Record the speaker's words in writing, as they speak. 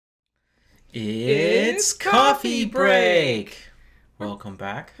It's coffee break. Welcome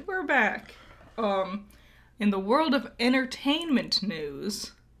back. We're back. In the world of entertainment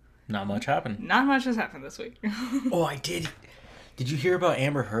news, Not much happened. not much has happened this week. Oh, I did. Did you hear about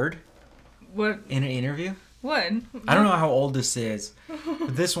Amber Heard What? in an interview? What? I don't know how old this is,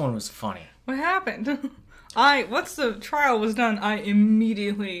 but this one was funny. What happened? Once the trial was done, I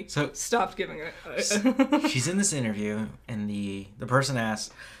immediately stopped giving it. She's in this interview, and the person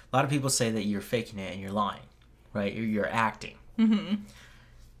asks, a lot of people say that you're faking it and you're lying, right? You're acting. Mm-hmm.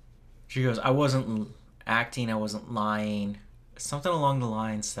 She goes, I wasn't acting, I wasn't lying. Something along the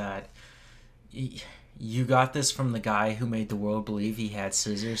lines that you got this from the guy who made the world believe he had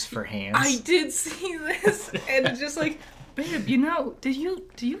scissors for hands. I did see this, and just like, babe, do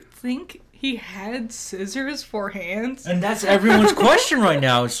you think he had scissors for hands? And that's everyone's question right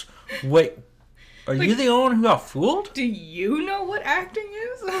now is, wait, are you the only one who got fooled? Do you know what acting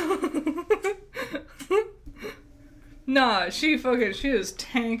is? Nah, she has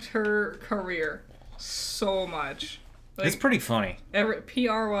tanked her career so much. Like, It's pretty funny.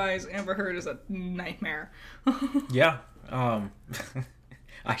 PR-wise, Amber Heard is a nightmare. Yeah. I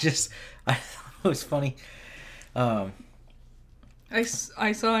thought it was funny. I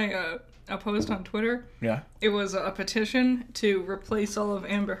saw a post on Twitter. Yeah. It was a petition to replace all of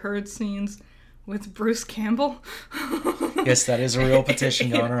Amber Heard's scenes with Bruce Campbell. Yes, that is a real petition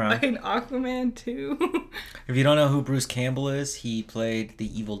going around. In Aquaman 2. If you don't know who Bruce Campbell is, he played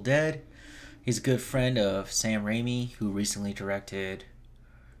the Evil Dead. He's a good friend of Sam Raimi, who recently directed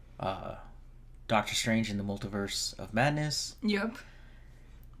Doctor Strange in the Multiverse of Madness. Yep.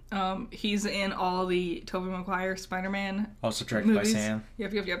 He's in all the Tobey Maguire Spider-Man Also directed movies. by Sam.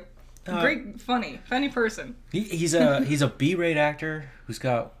 Yep. Great, funny person. He's a B-rate actor who's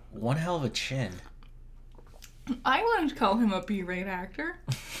got one hell of a chin. I wouldn't call him a B-rate actor.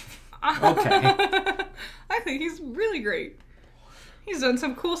 Okay. I think he's really great. He's done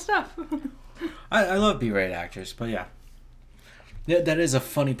some cool stuff. I love B-rate actors, but yeah. That is a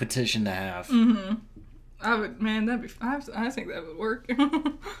funny petition to have. Mm-hmm. I think that would work.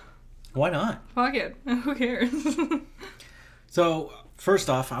 Why not? Fuck it. Who cares? So, first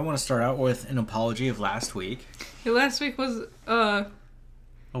off, I want to start out with an apology of last week. Yeah, last week was, a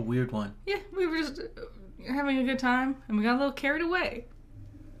weird one. Yeah, we were just having a good time, and we got a little carried away.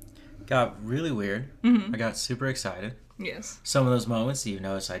 Got really weird. Mm-hmm. I got super excited. Yes. Some of those moments, you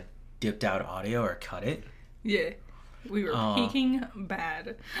notice I dipped out audio or cut it. Yeah. We were peaking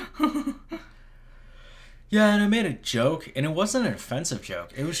bad. Yeah, and I made a joke, and it wasn't an offensive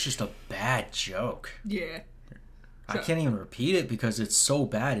joke. It was just a bad joke. Yeah. I can't even repeat it because it's so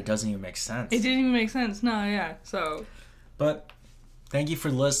bad it doesn't even make sense. It didn't even make sense. No, yeah. So. But thank you for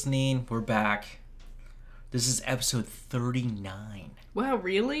listening. We're back. This is episode 39. Wow,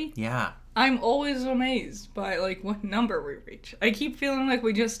 really? Yeah. I'm always amazed by, what number we reach. I keep feeling like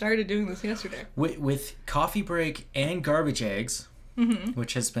we just started doing this yesterday. With Coffee Break and Garbage Eggs, mm-hmm.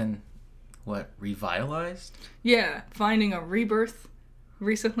 which has been, revitalized? Yeah, finding a rebirth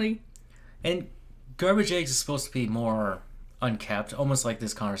recently. And Garbage Eggs is supposed to be more unkept, almost like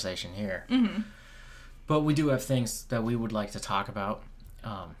this conversation here. Mm-hmm. But we do have things that we would like to talk about.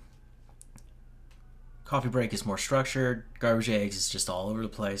 Coffee Break is more structured. Garbage Eggs is just all over the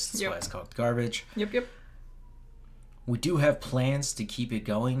place. That's why it's called Garbage. Yep. We do have plans to keep it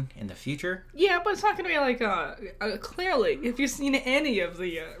going in the future. Yeah, but it's not going to be clearly, if you've seen any of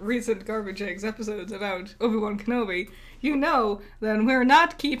the recent Garbage Eggs episodes about Obi-Wan Kenobi, you know that we're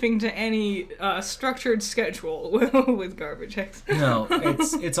not keeping to any structured schedule with Garbage Eggs. No,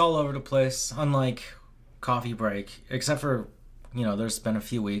 it's all over the place, unlike Coffee Break, except for, there's been a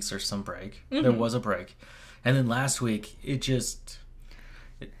few weeks, there's some break. Mm-hmm. There was a break. And then last week,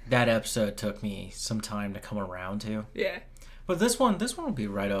 that episode took me some time to come around to. Yeah. But this one will be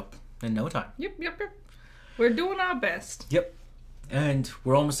right up in no time. Yep. We're doing our best. Yep. And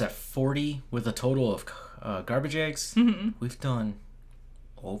we're almost at 40 with a total of Garbage Eggs. Mm-hmm. We've done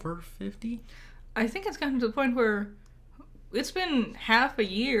over 50? I think it's gotten to the point where it's been half a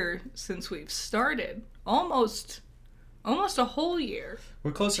year since we've started. Almost a whole year.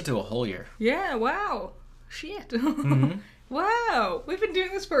 We're closer to a whole year. Yeah, wow. Shit. Mm-hmm. Wow. We've been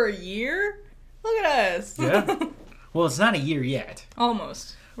doing this for a year? Look at us. Yeah. Well, it's not a year yet.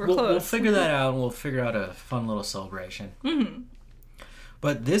 Almost. We're close. We'll figure that out, and we'll figure out a fun little celebration. Mm-hmm.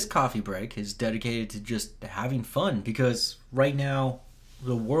 But this coffee break is dedicated to just having fun, because right now,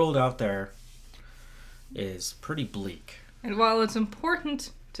 the world out there is pretty bleak. And while it's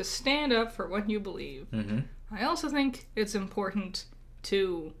important to stand up for what you believe, mm-hmm. I also think it's important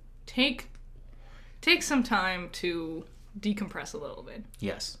to take some time to decompress a little bit.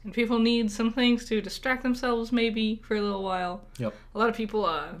 Yes. And people need some things to distract themselves, maybe, for a little while. Yep. A lot of people,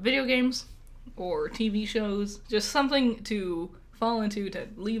 video games or TV shows, just something to fall into to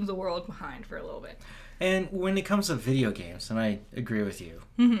leave the world behind for a little bit. And when it comes to video games, and I agree with you,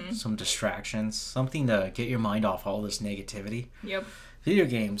 some distractions, something to get your mind off all this negativity. Yep. Video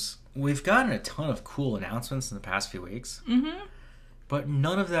games, we've gotten a ton of cool announcements in the past few weeks. But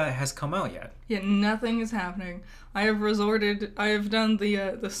none of that has come out yet. Yeah, nothing is happening. I have done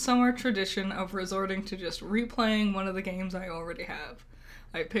the summer tradition of resorting to just replaying one of the games I already have.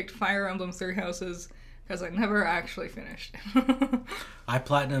 I picked Fire Emblem Three Houses because I never actually finished. I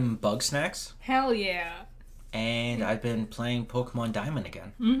platinum Bug Snacks. Hell yeah. And I've been playing Pokemon Diamond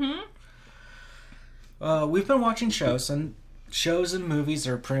again. We've been watching shows and movies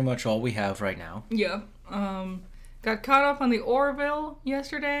are pretty much all we have right now. Yeah. Got caught up on the Orville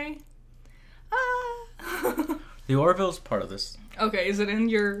yesterday. The Orville's part of this. Okay, is it in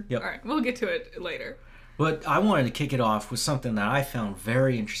your... Yep. Alright, we'll get to it later. But I wanted to kick it off with something that I found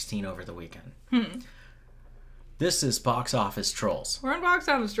very interesting over the weekend. This is Box Office Trolls. We're on Box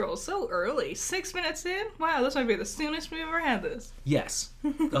Office Trolls so early. 6 minutes in? Wow, this might be the soonest we've ever had this. Yes.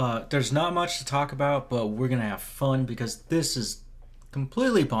 There's not much to talk about, but we're going to have fun because this is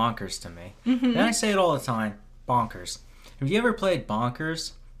completely bonkers to me. And I say it all the time, bonkers. Have you ever played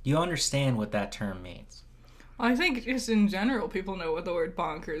Bonkers? You understand what that term means. I think just in general, people know what the word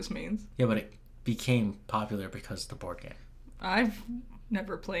bonkers means. Yeah, but it became popular because of the board game. I've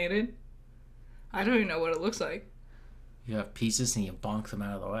never played it. I don't even know what it looks like. You have pieces and you bonk them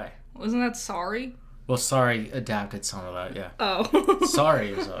out of the way. Wasn't that Sorry? Well, Sorry adapted some of that, yeah. Oh. Sorry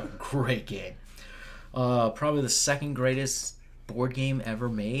is a great game. Probably the second greatest board game ever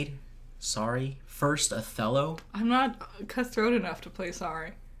made. Sorry. First, Othello. I'm not cutthroat enough to play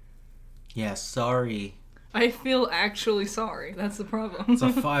Sorry. Yeah, sorry. I feel actually sorry. That's the problem. It's a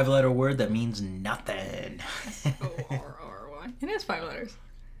 5-letter word that means nothing. S-O-R-R-Y. It is 5 letters.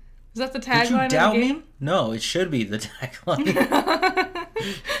 Is that the Did you tagline of doubt the game? me? No, it should be the tagline.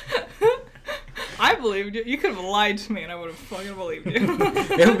 I believed you. You could have lied to me and I would have fucking believed you.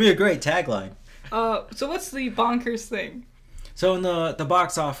 It would be a great tagline. So what's the bonkers thing? So in the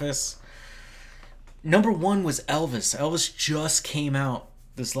box office, number 1 was Elvis. Elvis just came out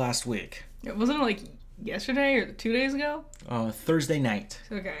this last week. Wasn't it like yesterday or 2 days ago? Thursday night.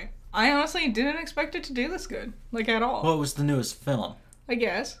 Okay. I honestly didn't expect it to do this good. Like, at all. Well, it was the newest film. I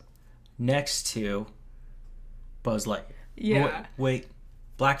guess. Next to Buzz Lightyear. Yeah. Wait.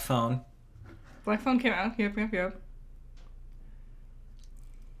 Black Phone. Black Phone came out. Yep.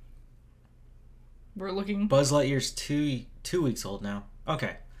 We're looking. Buzz Lightyear's two weeks old now.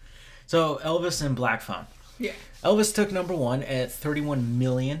 Okay. So, Elvis and Black Phone. Yeah. Elvis took number 1 at 31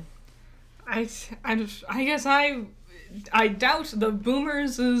 million. I guess I doubt the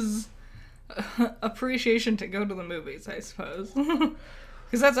boomers' appreciation to go to the movies, I suppose.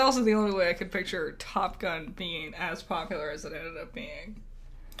 Because that's also the only way I could picture Top Gun being as popular as it ended up being.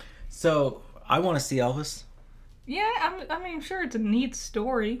 So, I want to see Elvis. Yeah, I'm sure it's a neat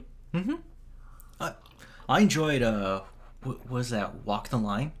story. Mm-hmm. I enjoyed, what was that, Walk the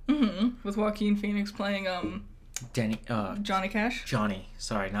Line? Mm-hmm. With Joaquin Phoenix playing, Johnny Cash? Johnny.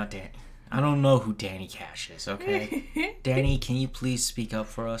 Sorry, not Danny. I don't know who Danny Cash is, okay? Danny, can you please speak up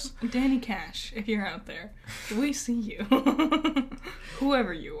for us? Danny Cash, if you're out there, we see you.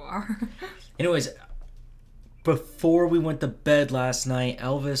 Whoever you are. Anyways, before we went to bed last night,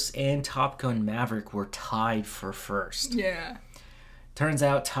 Elvis and Top Gun Maverick were tied for first. Yeah. Turns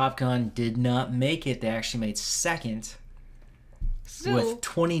out Top Gun did not make it. They actually made second. Still, with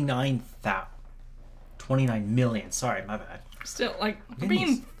 29 million. Sorry, my bad. Still, like,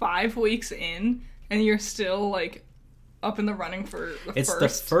 being 5 weeks in, and you're still, like, up in the running for the It's first.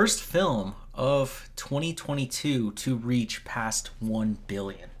 the first film of 2022 to reach past 1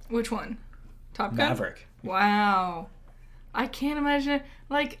 billion. Which one? Top Gun? Maverick. Wow. I can't imagine,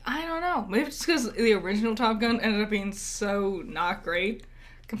 like, I don't know. Maybe it's because the original Top Gun ended up being so not great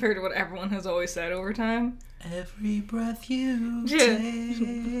compared to what everyone has always said over time. Every breath you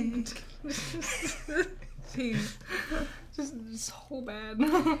take. Jeez. Just so bad.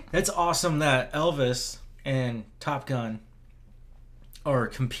 It's awesome that Elvis and Top Gun are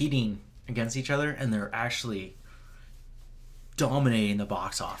competing against each other and they're actually dominating the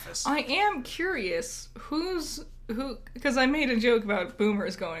box office. I am curious who, because I made a joke about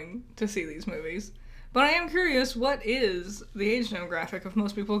boomers going to see these movies, but I am curious what is the age demographic of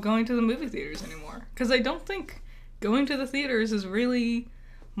most people going to the movie theaters anymore? Because I don't think going to the theaters is really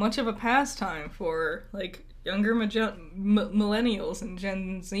much of a pastime for, like, younger millennials and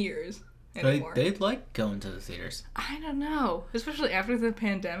Gen Zers. anymore. They'd like going to the theaters. I don't know. Especially after the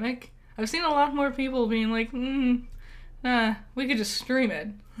pandemic. I've seen a lot more people being like, we could just stream it.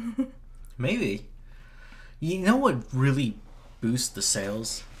 Maybe. You know what really boosts the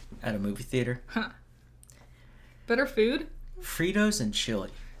sales at a movie theater? Huh. Better food? Fritos and chili.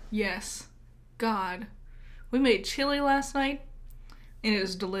 Yes. God. We made chili last night, and it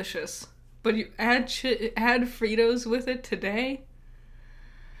was delicious. But you add Fritos with it today?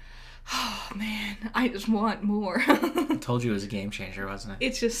 Oh, man. I just want more. I told you it was a game changer, wasn't it?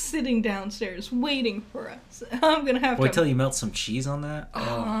 It's just sitting downstairs waiting for us. I'm going to have to... Wait till you melt some cheese on that.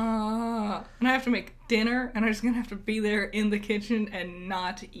 And I have to make dinner, and I'm just going to have to be there in the kitchen and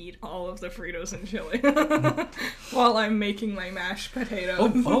not eat all of the Fritos and chili while I'm making my mashed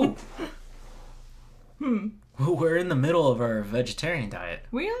potatoes. Oh. We're in the middle of our vegetarian diet.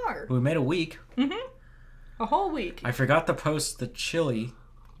 We are. We made a week. Mm-hmm. A whole week. I forgot to post the chili.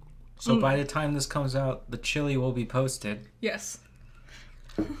 So by the time this comes out, the chili will be posted. Yes.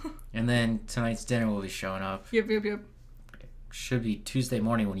 And then tonight's dinner will be showing up. Yep. Should be Tuesday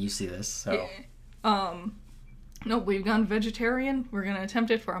morning when you see this, so... Yeah. No, we've gone vegetarian. We're going to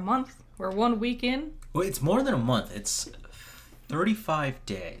attempt it for a month. We're 1 week in. Well, it's more than a month. It's 35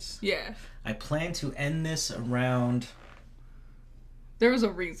 days. Yeah. I plan to end this around... There was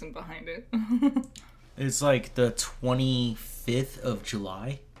a reason behind it. It's like the 25th of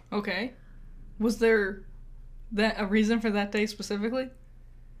July. Okay. Was there a reason for that day specifically?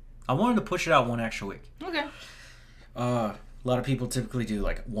 I wanted to push it out one extra week. Okay. A lot of people typically do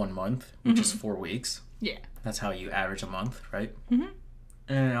like 1 month, which is 4 weeks. Yeah. That's how you average a month, right? Mm-hmm.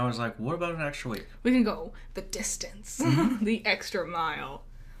 And I was like, what about an extra week? We can go the distance, the extra mile.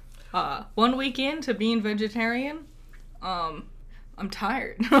 1 week in to being vegetarian, I'm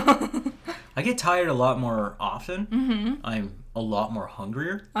tired. I get tired a lot more often. Mm-hmm. I'm a lot more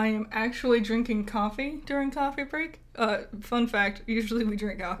hungrier. I am actually drinking coffee during coffee break. Fun fact, usually we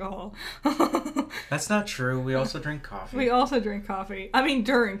drink alcohol. That's not true. We also drink coffee. We also drink coffee. I mean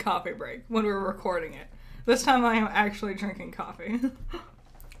during coffee break, when we're recording it. This time I am actually drinking coffee.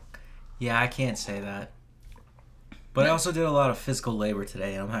 Yeah, I can't say that. But I also did a lot of physical labor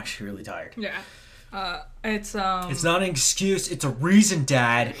today, and I'm actually really tired. Yeah. It's not an excuse, it's a reason,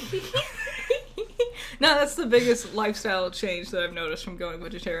 Dad. No, that's the biggest lifestyle change that I've noticed from going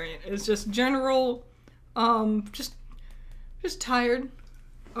vegetarian. Is just general, just tired.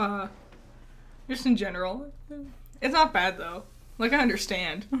 Just in general. It's not bad though. Like I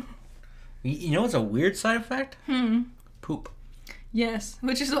understand. You know what's a weird side effect? Poop. Yes,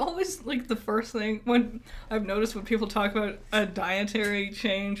 which is always like the first thing when I've noticed when people talk about a dietary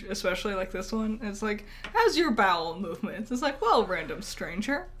change, especially like this one. It's like, how's your bowel movements? It's like, well, random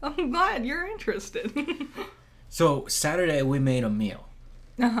stranger, I'm glad you're interested. So Saturday we made a meal.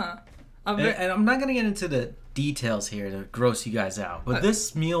 Uh-huh. And I'm not gonna get into the details here to gross you guys out, but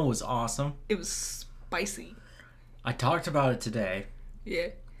this meal was awesome. It was spicy. I talked about it today. Yeah.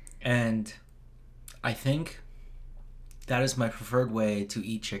 And I think that is my preferred way to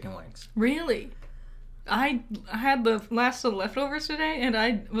eat chicken wings. Really? I had the last of the leftovers today, and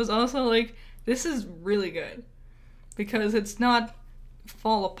I was also like, this is really good. Because it's not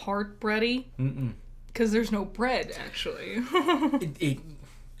fall apart bready. Because there's no bread, actually.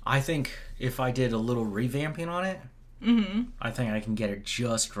 I think if I did a little revamping on it, I think I can get it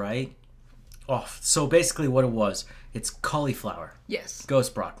just right. Oh, so basically what it was, it's cauliflower. Yes.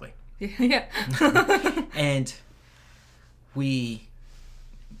 Ghost broccoli. Yeah. And we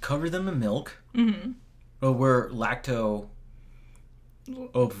cover them in milk. But we're ovo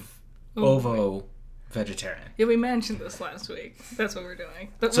vegetarian. Yeah, we mentioned this last week. That's what we're doing.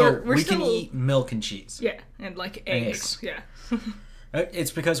 But So we're we still... can eat milk and cheese. Yeah, and like eggs. Yeah.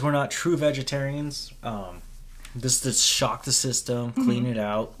 It's because we're not true vegetarians. Just to shock the system, clean it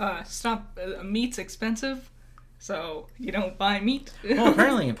out. Stop. Meat's expensive, so you don't buy meat. Well,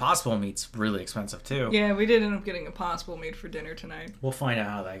 apparently Impossible meat's really expensive too. Yeah, we did end up getting Impossible meat for dinner tonight. We'll find out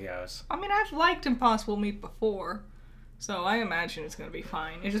how that goes. I mean, I've liked Impossible meat before, so I imagine it's going to be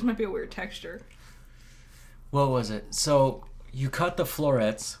fine. It just might be a weird texture. What was it? So you cut the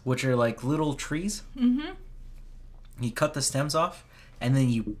florets, which are like little trees. You cut the stems off, and then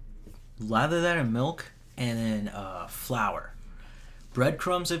you lather that in milk and then flour.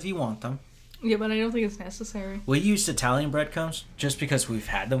 Breadcrumbs if you want them. Yeah, but I don't think it's necessary. We used Italian breadcrumbs just because we've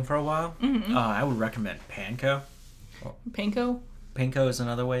had them for a while. I would recommend panko. Panko? Panko is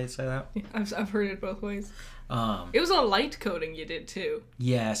another way to say that. I've heard it both ways. It was a light coating you did too.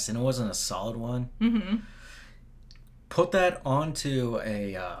 Yes, and it wasn't a solid one. Put that onto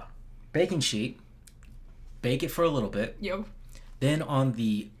a baking sheet. Bake it for a little bit. Yep. Then on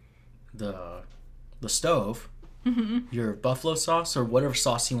the the stove, your buffalo sauce or whatever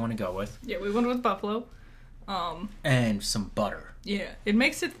sauce you want to go with. Yeah, we went with buffalo. And some butter. Yeah, it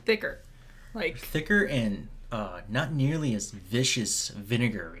makes it thicker. Thicker and not nearly as vicious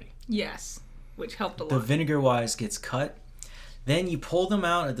vinegary. Yes, which helped a lot. The vinegar-wise gets cut. Then you pull them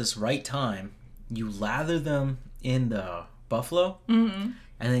out at this right time. You lather them in the buffalo. And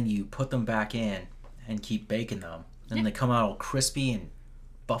then you put them back in and keep baking them. And they come out all crispy and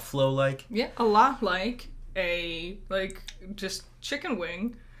buffalo-like. Yeah, a lot like just chicken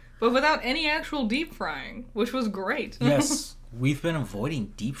wing, but without any actual deep frying, which was great. Yes, we've been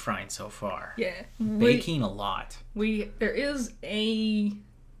avoiding deep frying so far. Yeah. Baking a lot. There is a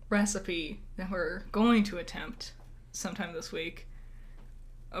recipe that we're going to attempt sometime this week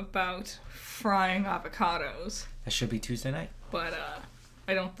about frying avocados. That should be Tuesday night. But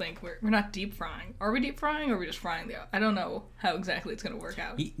I don't think we're not deep frying. Are we deep frying or are we just frying I don't know how exactly it's going to work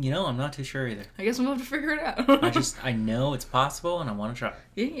out. You know, I'm not too sure either. I guess we'll have to figure it out. I know it's possible and I want to try.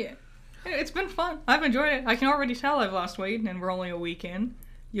 Yeah. It's been fun. I've enjoyed it. I can already tell I've lost weight and we're only a week in.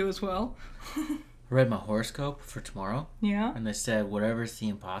 You as well. I read my horoscope for tomorrow. Yeah. And they said, whatever's the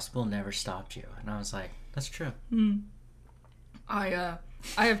impossible never stopped you. And I was like, that's true. I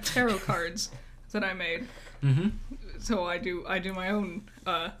have tarot cards that I made. So I do my own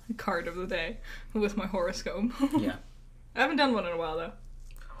card of the day with my horoscope. Yeah. I haven't done one in a while though.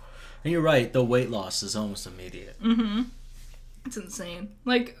 And you're right, the weight loss is almost immediate. It's insane.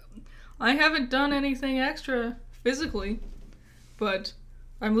 I haven't done anything extra physically, but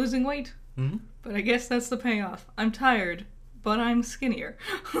I'm losing weight. But I guess that's the payoff. I'm tired, but I'm skinnier.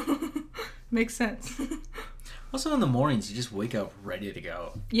 Makes sense. Also in the mornings, you just wake up ready to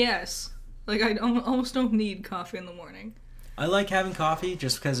go. Yes. I almost don't need coffee in the morning. I like having coffee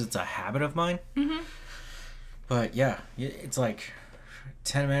just because it's a habit of mine. But yeah, it's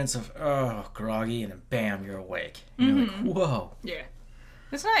 10 minutes of, groggy, and then bam, you're awake. And you're like, whoa. Yeah.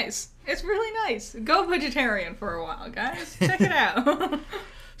 It's nice. It's really nice. Go vegetarian for a while, guys. Check it out.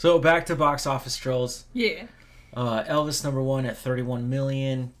 So back to box office trolls. Yeah. Elvis #1 at 31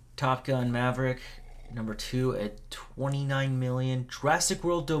 million. Top Gun Maverick #2 at 29 million. Jurassic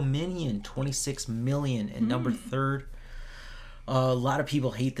World Dominion 26 million. And number 3. A lot of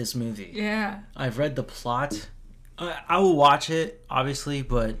people hate this movie. Yeah. I've read the plot. I will watch it, obviously,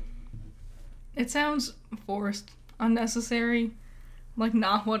 but it sounds forced, unnecessary.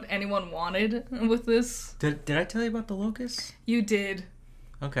 Not what anyone wanted with this. Did I tell you about the locusts? You did.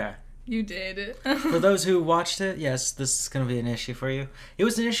 Okay. You did. For those who watched it, yes, this is going to be an issue for you. It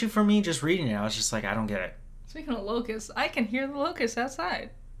was an issue for me just reading it. I was just like, I don't get it. Speaking of locusts, I can hear the locusts outside.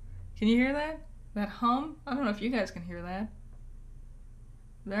 Can you hear that? That hum? I don't know if you guys can hear that.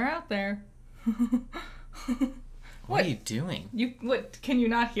 They're out there. What are you doing? What? Can you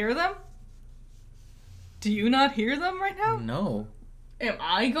not hear them? Do you not hear them right now? No. Am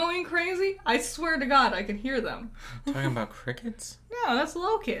I going crazy? I swear to God, I can hear them. Talking about crickets? No, that's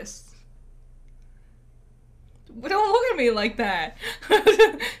locusts. Don't look at me like that.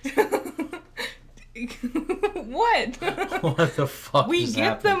 What? What the fuck? We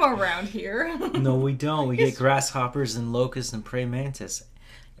get them around here. No, we don't. We get grasshoppers and locusts and praying mantis.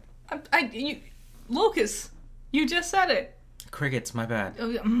 Locusts. You just said it. Crickets, my bad.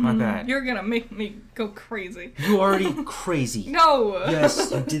 My bad. You're gonna make me go crazy. You already crazy. No.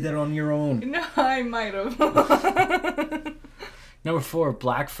 Yes, you did that on your own. No, I might have. Number 4,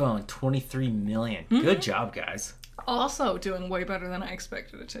 Black Phone, 23 million. Good job, guys. Also doing way better than I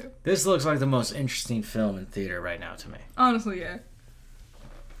expected it to. This looks like the most interesting film in theater right now to me. Honestly, yeah.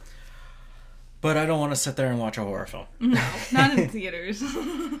 But I don't want to sit there and watch a horror film. No, not in theaters.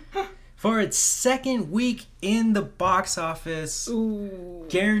 For its second week in the box office, Ooh.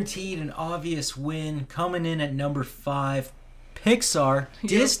 guaranteed an obvious win, coming in at number 5, Pixar. Yep.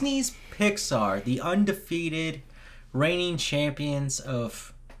 Disney's Pixar, the undefeated reigning champions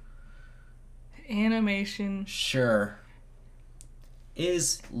of animation. Sure.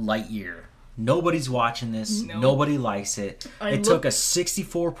 Is Lightyear. Nobody's watching this. Nope. Nobody likes it. It took a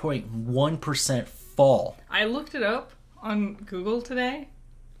 64.1% fall. I looked it up on Google today.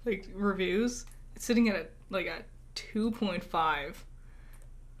 Reviews. It's sitting at a 2.5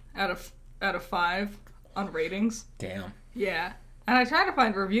 out of 5 on ratings. Damn. Yeah. And I tried to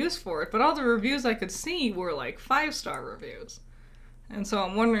find reviews for it, but all the reviews I could see were 5-star reviews. And so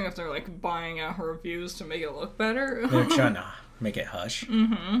I'm wondering if they're buying out her reviews to make it look better. They're trying to make it hush.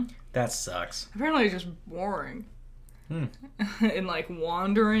 Mm-hmm. That sucks. Apparently it's just boring. And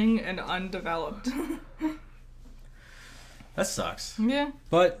wandering and undeveloped. That sucks. Yeah.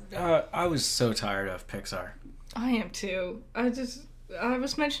 But I was so tired of Pixar. I am too. I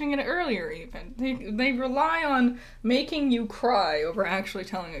was mentioning it earlier even. They rely on making you cry over actually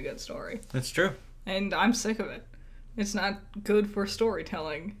telling a good story. That's true. And I'm sick of it. It's not good for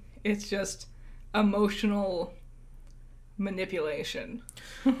storytelling. It's just emotional manipulation.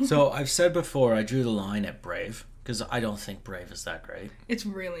 So I've said before I drew the line at Brave, because I don't think Brave is that great. It's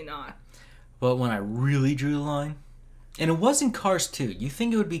really not. But when I really drew the line, and it wasn't Cars 2. You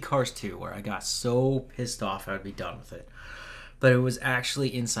think it would be Cars 2, where I got so pissed off I would be done with it. But it was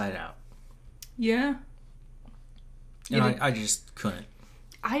actually Inside Out. Yeah. And I just couldn't.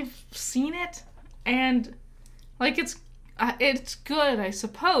 I've seen it, and like it's good, I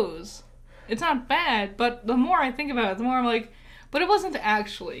suppose. It's not bad, but the more I think about it, the more I'm like, but it wasn't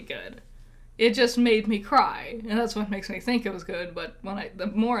actually good. It just made me cry, and that's what makes me think it was good. But the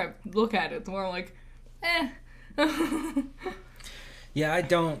more I look at it, the more I'm like, eh. Yeah, I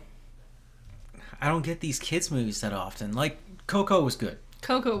don't get these kids movies that often. Like Coco was good.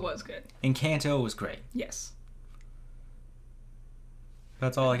 Coco was good. Encanto was great. Yes.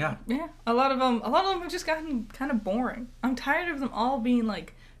 That's all I got. Yeah, a lot of them have just gotten kind of boring. I'm tired of them all being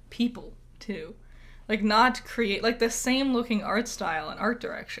like people too, like not create like the same looking art style and art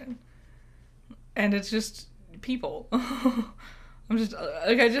direction, and it's just people. I'm just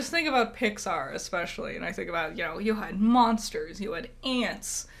like, I just think about Pixar especially, and I think about, you had monsters, you had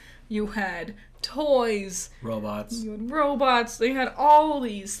ants, you had toys, Robots. you had robots. They had all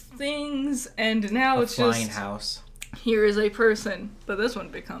these things, and now it's flying just house. Here is a person, but this one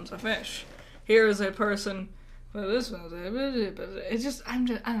becomes a fish. Here is a person, but this one's it's just I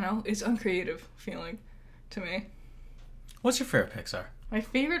don't know. It's uncreative feeling to me. What's your favorite Pixar? My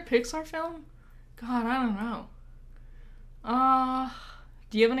favorite Pixar film? God, I don't know.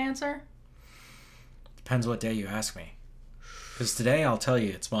 Do you have an answer? Depends what day you ask me. Because today I'll tell you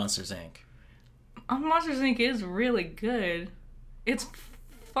it's Monsters, Inc. Monsters, Inc. is really good. It's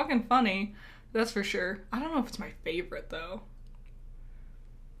fucking funny. That's for sure. I don't know if it's my favorite, though.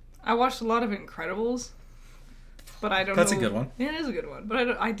 I watched a lot of Incredibles, but I don't know. That's a good one. Yeah, it is a good one,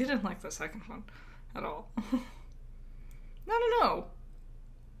 but I didn't like the second one at all. I don't know.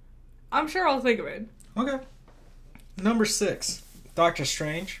 I'm sure I'll think of it. Okay. Number 6, Doctor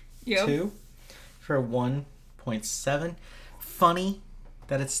Strange. Yep. 2 for 1.7. Funny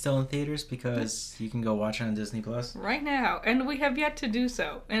that it's still in theaters because you can go watch it on Disney Plus. Right now, and we have yet to do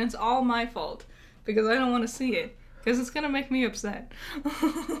so, and it's all my fault because I don't want to see it because it's gonna make me upset.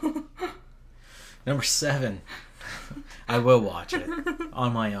 Number 7. I will watch it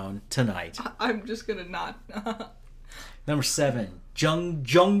on my own tonight. I'm just gonna not. Number 7, Jung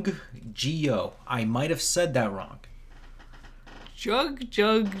Geo. I might have said that wrong. Jug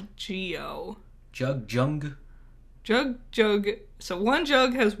Geo. Jung. Jug. So one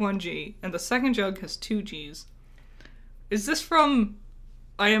jug has one G, and the second jug has two Gs. Is this from,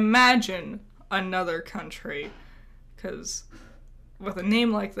 I imagine, another country? Because with a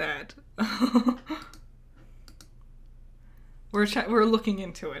name like that, we're looking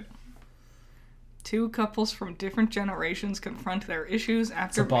into it. Two couples from different generations confront their issues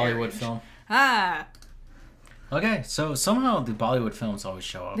after It's a Bollywood marriage. film. Ah! Okay, so somehow the Bollywood films always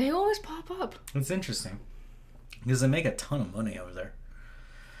show up. They always pop up. It's interesting. Because they make a ton of money over there.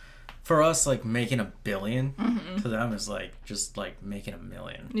 For us, like, making $1 billion, to them is like, just like making $1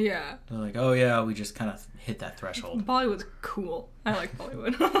 million. Yeah. They're like, oh yeah, we just kind of hit that threshold. Bollywood's cool. I like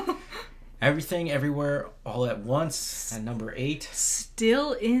Bollywood. Everything, Everywhere, All at Once, at number 8.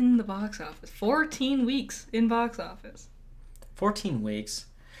 Still in the box office. 14 weeks in box office. 14 weeks.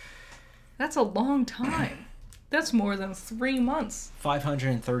 That's a long time. That's more than 3 months.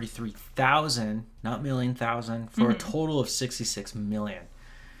 533,000, not million, thousand, for a total of 66 million.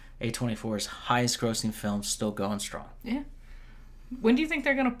 A24's highest grossing film, still going strong. Yeah. When do you think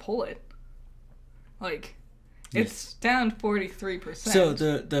they're going to pull it? Like, it's down 43%. So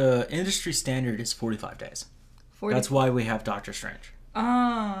the industry standard is 45 days. That's why we have Doctor Strange.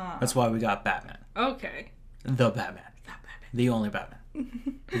 Ah. That's why we got Batman. Okay. The Batman. The only Batman.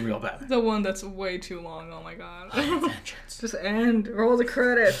 The real Batman. The one that's way too long. Oh my god. Vengeance. Just end. Roll the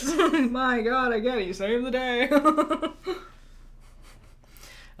credits. My god, I get it. You saved the day.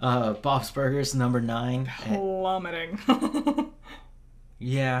 Bob's Burgers, number 9. Plummeting.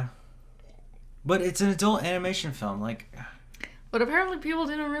 Yeah. But it's an adult animation film. Like. But apparently people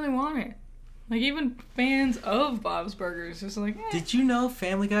didn't really want it. Like, even fans of Bob's Burgers just like, eh. Did you know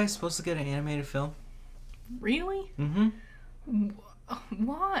Family Guy is supposed to get an animated film? Really? Mm-hmm.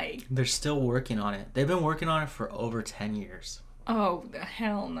 Why? They're still working on it. They've been working on it for over 10 years. Oh,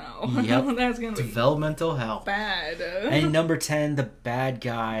 hell no. Yep. That's gonna be Developmental hell. bad. And number 10, The Bad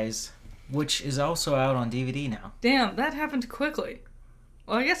Guys, which is also out on DVD now. Damn, that happened quickly.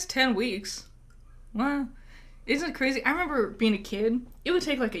 Well, I guess 10 weeks. Well, isn't it crazy? I remember being a kid, it would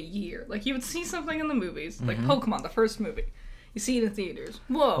take like a year. Like, you would see something in the movies, like Pokemon, the first movie. You see it in theaters.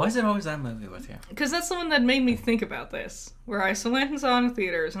 Whoa. Why is it always that movie with you? Because that's the one that made me think about this. Where I went and saw it in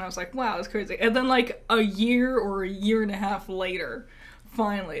theaters, and I was like, wow, that's crazy. And then, like, a year or a year and a half later,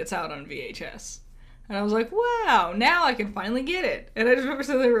 finally, it's out on VHS. And I was like, wow, now I can finally get it. And I just remember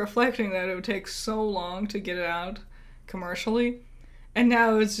sitting there reflecting that it would take so long to get it out commercially. And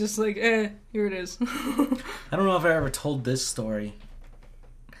now it's just like, here it is. I don't know if I ever told this story.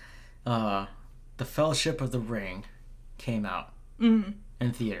 The Fellowship of the Ring came out in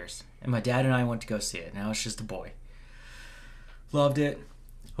theaters. And my dad and I went to go see it. And I was just a boy. Loved it.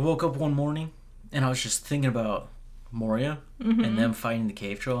 I woke up one morning and I was just thinking about Moria and them fighting the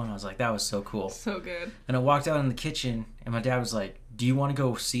cave troll. And I was like, that was so cool. So good. And I walked out in the kitchen and my dad was like, do you want to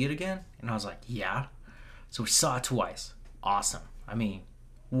go see it again? And I was like, yeah. So we saw it twice. Awesome. I mean,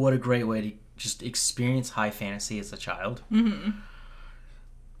 what a great way to just experience high fantasy as a child.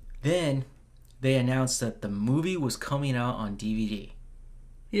 Then they announced that the movie was coming out on DVD.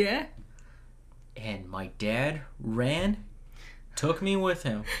 Yeah? And my dad took me with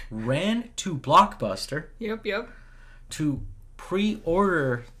him, ran to Blockbuster. Yep. To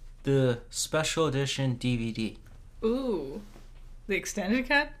pre-order the special edition DVD. Ooh. The extended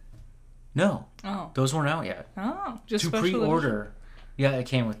cut? No. Oh. Those weren't out yet. Oh, just to special pre-order. edition? Yeah, it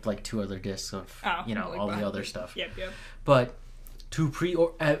came with like 2 other discs of, like all the other stuff. Yep. But to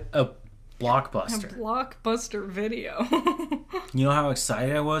pre-order a Blockbuster. A Blockbuster video. You know how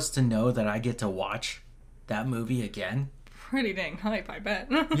excited I was to know that I get to watch that movie again? Pretty dang hype, I bet.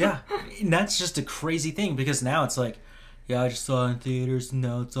 Yeah. And that's just a crazy thing because now it's like, yeah, I just saw it in theaters and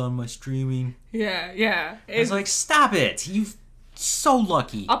now it's on my streaming. Yeah. It's like, stop it. You're so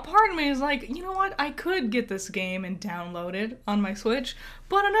lucky. A part of me is like, you know what? I could get this game and download it on my Switch.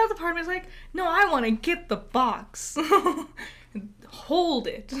 But another part of me is like, no, I want to get the box. Hold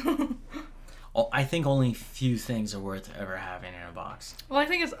it. I think only few things are worth ever having in a box. Well, I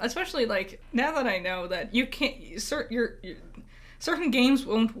think it's especially like now that I know that you can't certain games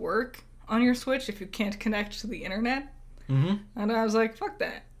won't work on your Switch if you can't connect to the internet. And I was like, fuck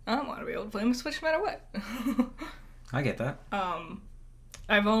that. I don't want to be able to play my Switch no matter what. I get that.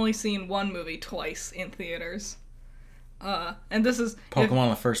 I've only seen one movie twice in theaters. And this is Pokemon,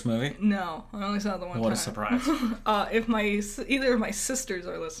 the first movie? No, I only saw the one time. What a surprise. If either of my sisters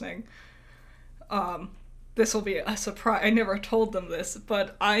are listening, this will be a surprise. I never told them this,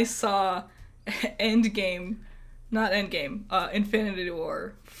 but I saw Infinity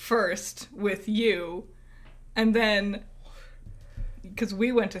War first with you, and then because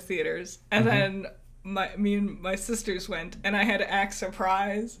we went to theaters, and then me and my sisters went, and I had to act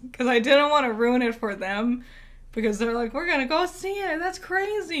surprised because I didn't want to ruin it for them. Because they're like, we're gonna go see it, that's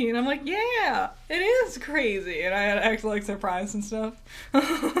crazy. And I'm like, yeah, it is crazy. And I had to act like surprised and stuff.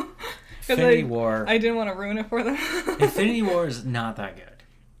 Infinity War. I didn't want to ruin it for them. Infinity War is not that good.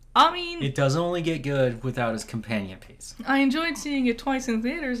 I mean... It doesn't only get good without its companion piece. I enjoyed seeing it twice in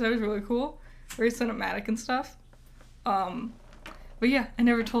theaters. That was really cool. Very cinematic and stuff. But yeah, I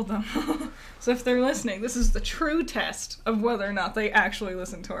never told them. So if they're listening, this is the true test of whether or not they actually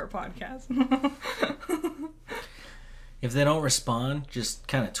listen to our podcast. If they don't respond, just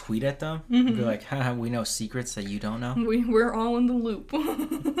kind of tweet at them. And be like, haha, we know secrets that you don't know. We're all in the loop.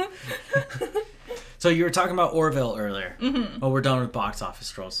 So you were talking about Orville earlier. Oh, we're done with box office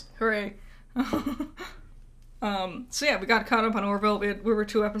trolls. Hooray. So yeah, we got caught up on Orville. We were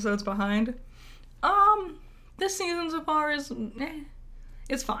 2 episodes behind. This season so far is...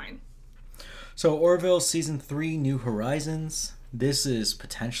 it's fine. So Orville Season 3, New Horizons. This is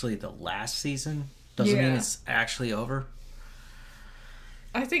potentially the last season. Doesn't mean it's actually over.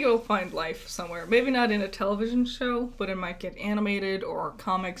 I think it'll find life somewhere. Maybe not in a television show, but it might get animated or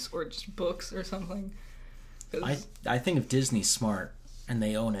comics or just books or something. I think if Disney's smart and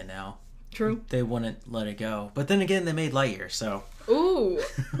they own it now, true, they wouldn't let it go. But then again, they made Lightyear, so... Ooh,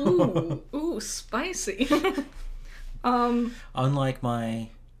 spicy. Unlike my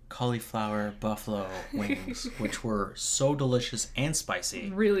cauliflower buffalo wings, which were so delicious and spicy.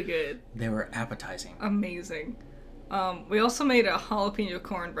 Really good. They were appetizing. Amazing. We also made a jalapeno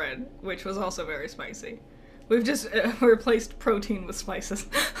cornbread, which was also very spicy. We've just replaced protein with spices.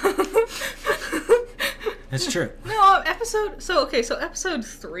 That's true. No, episode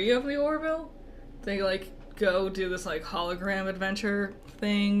 3 of the Orville, they go do this hologram adventure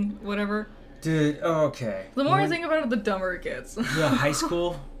thing, whatever. Dude, okay. The more I think about it, the dumber it gets. The high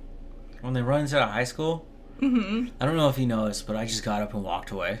school, when they run into high school, I don't know if you know this, but I just got up and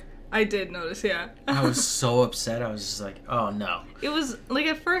walked away. I did notice, yeah. I was so upset. I was just like, oh no. It was, like,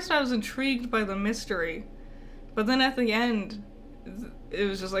 at first I was intrigued by the mystery, but then at the end, it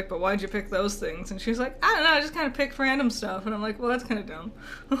was just like, but why'd you pick those things? And she's like, I don't know, I just kind of picked random stuff. And I'm like, well, that's kind of dumb.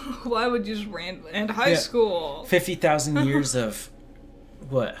 Why would you just and high school? 50,000 years of,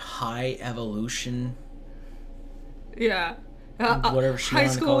 what, high evolution? Yeah. Whatever she high wanted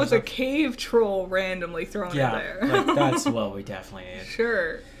to school call with a herself. cave troll randomly thrown in there. Like, that's what we definitely need.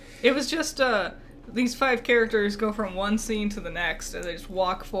 Sure. It was just, these 5 characters go from one scene to the next, and they just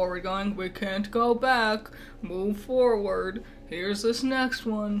walk forward going, we can't go back, move forward, here's this next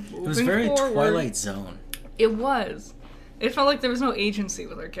one, moving It was very forward. Twilight Zone. It was. It felt like there was no agency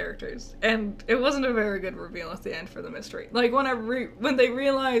with our characters, and it wasn't a very good reveal at the end for the mystery. Like, when they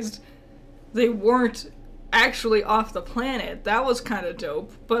realized they weren't actually off the planet, that was kind of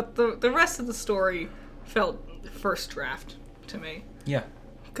dope, but the rest of the story felt first draft to me. Yeah.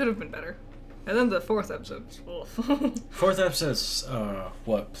 Could have been better. And then the 4th episode was 4th episode's,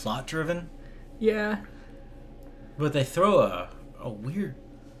 what, plot-driven? Yeah. But they throw a weird,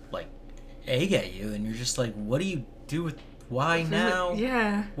 like, egg at you, and you're just like, what do you do with, why now?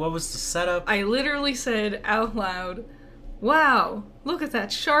 Yeah. What was the setup? I literally said out loud, wow, look at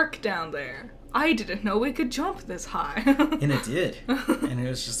that shark down there. I didn't know we could jump this high. And it did. And it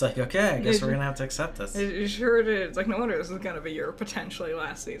was just like, okay, I guess we're going to have to accept this. It sure did. It's like, no wonder this is going to be your potentially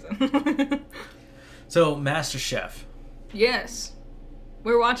last season. So, MasterChef. Yes.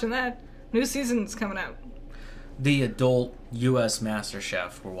 We're watching that. New season's coming out. The adult U.S.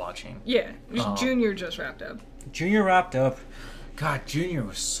 MasterChef we're watching. Yeah. Junior just wrapped up. Junior wrapped up. God, Junior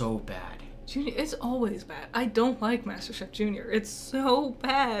was so bad. Junior, it's always bad. I don't like MasterChef Junior. It's so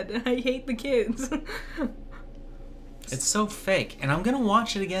bad. I hate the kids. It's so fake, and I'm gonna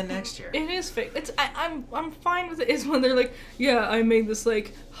watch it again next year. It is fake. I'm fine with it. It's when they're like, yeah, I made this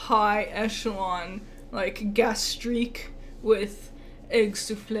like high echelon like gastrique with egg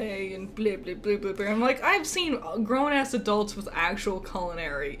souffle and blah blah blah blah blah. I'm like, I've seen grown ass adults with actual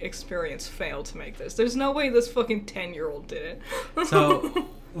culinary experience fail to make this. There's no way this fucking 10-year-old did it. So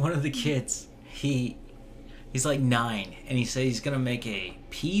one of the kids, he's like 9, and he said he's gonna make a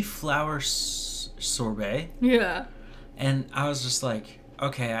pea flour sorbet. Yeah. And I was just like,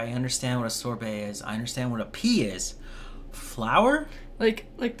 okay, I understand what a sorbet is. I understand what a pea is. Flour?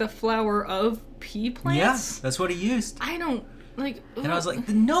 Like the flour of pea plants? Yeah, that's what he used. I don't like. And I was like,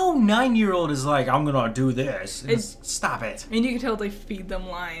 no 9-year-old is like, I'm gonna do this. Stop it. And you can tell they feed them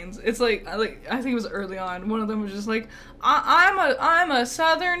lines. It's like I think it was early on. One of them was just like, I'm a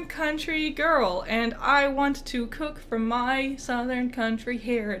Southern country girl, and I want to cook from my Southern country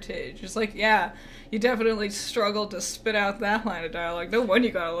heritage. It's like, yeah, you definitely struggled to spit out that line of dialogue. No wonder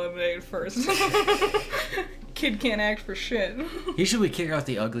you got eliminated first. Kid can't act for shit. Usually we kick out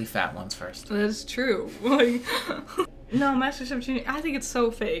the ugly fat ones first. That's true. Like, no, MasterChef Junior, I think it's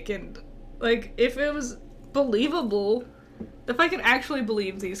so fake, and like, if it was believable, if I could actually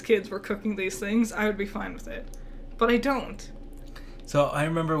believe these kids were cooking these things, I would be fine with it. But I don't. So I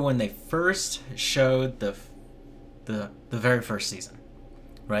remember when they first showed the very first season,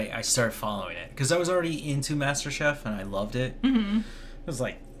 right? I started following it because I was already into MasterChef and I loved it. Mm-hmm. It was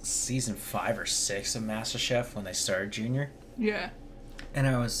like season 5 or 6 of MasterChef when they started Junior. Yeah. And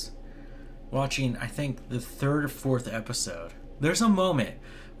I was watching, I think, the 3rd or 4th episode. There's a moment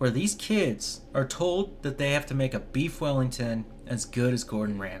where these kids are told that they have to make a beef Wellington as good as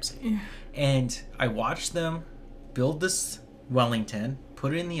Gordon Ramsay. Yeah. And I watched them build this Wellington,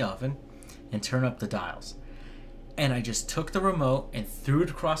 put it in the oven, and turn up the dials. And I just took the remote and threw it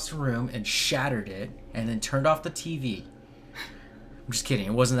across the room and shattered it, and then turned off the TV. I'm just kidding.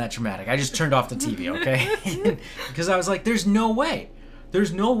 It wasn't that dramatic. I just turned off the TV, okay? Because I was like, there's no way.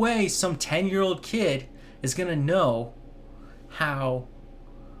 There's no way some 10-year-old kid is going to know how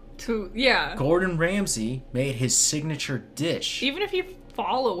Gordon Ramsay made his signature dish. Even if you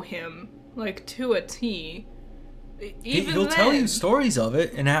follow him, like, to a T, he'll tell you stories of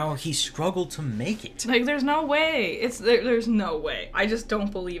it and how he struggled to make it. Like, there's no way. There's no way. I just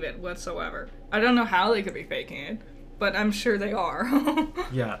don't believe it whatsoever. I don't know how they could be faking it, but I'm sure they are.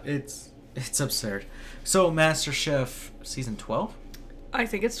 Yeah, it's absurd. So, MasterChef season 12? I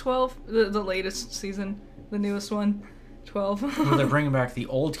think it's 12. The latest season. The newest one. 12. Well, they're bringing back the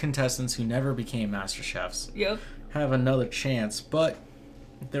old contestants who never became MasterChefs. Yep. Have another chance, but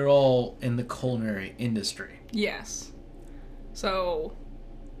they're all in the culinary industry. Yes. So,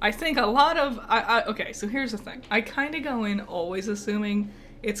 I think a lot of... okay, so here's the thing. I kind of go in always assuming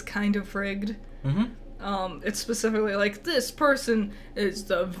it's kind of rigged. Mm-hmm. It's specifically like, this person is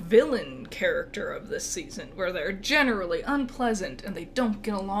the villain character of this season, where they're generally unpleasant and they don't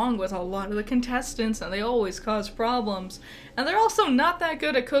get along with a lot of the contestants and they always cause problems. And they're also not that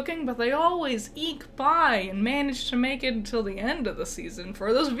good at cooking, but they always eke by and manage to make it until the end of the season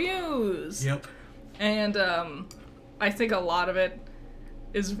for those views. Yep. And I think a lot of it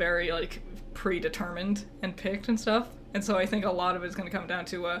is very, like, predetermined and picked and stuff. And so I think a lot of it's going to come down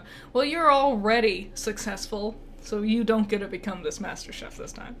to, well, you're already successful, so you don't get to become this Master Chef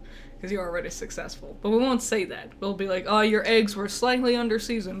this time, because you're already successful. But we won't say that. We'll be like, oh, your eggs were slightly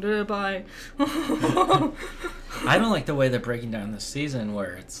under-seasoned, bye. I don't like the way they're breaking down this season,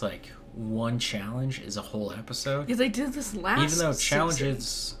 where it's like one challenge is a whole episode. Yeah, they did this last Even though challenges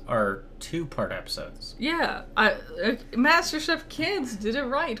season. Are 2-part episodes. Yeah, Master Chef Kids did it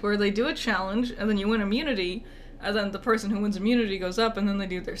right, where they do a challenge, and then you win immunity, and then the person who wins immunity goes up, and then they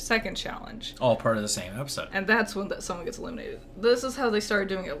do their second challenge. All part of the same episode. And that's when someone gets eliminated. This is how they started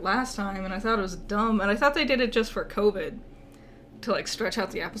doing it last time, and I thought it was dumb. And I thought they did it just for COVID, to, like, stretch out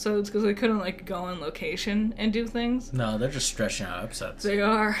the episodes, because they couldn't, like, go on location and do things. No, they're just stretching out episodes. They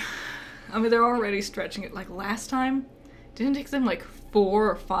are. I mean, they're already stretching it. Like, last time, didn't it take them, like, 4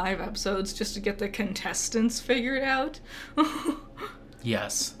 or 5 episodes just to get the contestants figured out?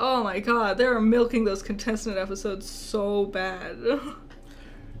 Yes. Oh my god, they are milking those contestant episodes so bad.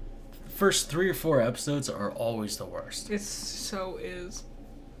 First 3 or 4 episodes are always the worst. It so is.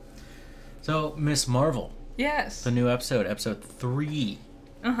 So, Miss Marvel. Yes. The new episode 3.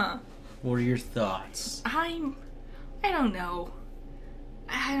 Uh-huh. What are your thoughts? I don't know.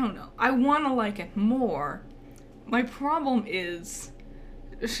 I want to like it more. My problem is,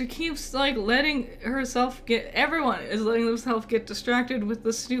 she keeps, like, letting herself everyone is letting themselves get distracted with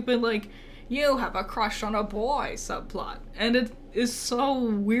the stupid, like, you have a crush on a boy subplot. And it is so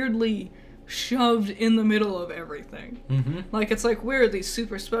weirdly shoved in the middle of everything. Mm-hmm. Like, it's like, we're these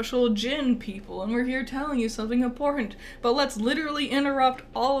super special djinn people, and we're here telling you something important. But let's literally interrupt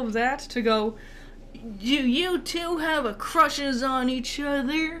all of that to go, do you two have a crushes on each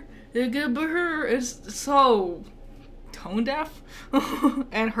other? It's so tone deaf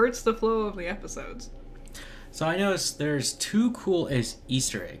and hurts the flow of the episodes. So I noticed there's 2 cool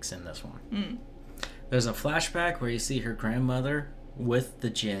Easter eggs in this one. There's a flashback where you see her grandmother with the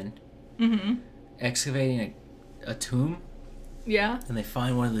djinn excavating a tomb. Yeah. And they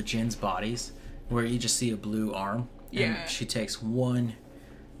find one of the djinn's bodies where you just see a blue arm. Yeah. And she takes one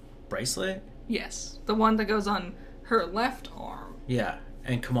bracelet. Yes. The one that goes on her left arm. Yeah.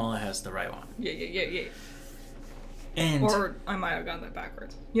 And Kamala has the right one. Yeah. And or I might have gotten that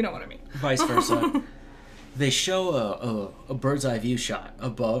backwards. You know what I mean. Vice versa. They show a bird's eye view shot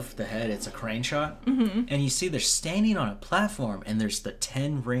above the head. It's a crane shot. And you see they're standing on a platform and there's the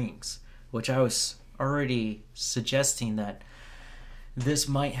 10 rings, which I was already suggesting that this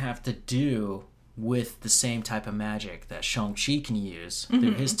might have to do with the same type of magic that Shang-Chi can use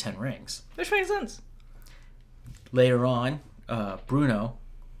through his 10 rings. Which makes sense. Later on, Bruno,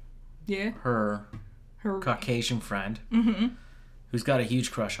 her Caucasian friend, who's got a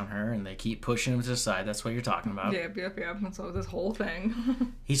huge crush on her, and they keep pushing him to the side. That's what you're talking about. Yep. And so this whole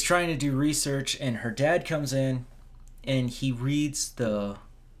thing. He's trying to do research, and her dad comes in, and he reads the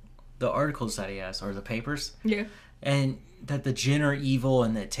articles that he has, or the papers. Yeah. And that the djinn are evil,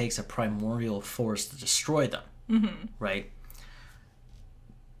 and that it takes a primordial force to destroy them. Right?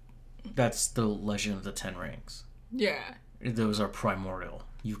 That's the legend of the 10 rings. Yeah. Those are primordial.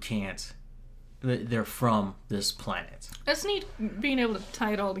 You can't... They're from this planet. That's neat being able to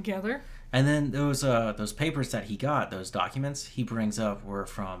tie it all together. And then those papers that he got, those documents he brings up, were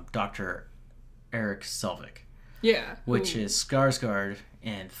from Dr. Eric Selvig. Yeah. Which is Skarsgård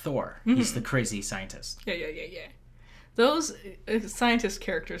and Thor. He's the crazy scientist. Yeah. Those scientist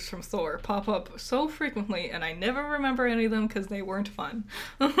characters from Thor pop up so frequently, and I never remember any of them because they weren't fun.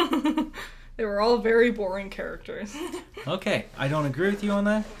 They were all very boring characters. Okay, I don't agree with you on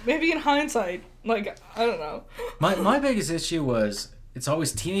that. Maybe in hindsight, like, I don't know. My biggest issue was it's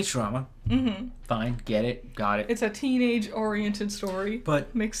always teenage drama. Fine, get it, got it. It's a teenage-oriented story.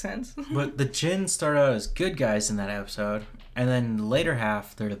 But makes sense. But the djinn start out as good guys in that episode, and then the later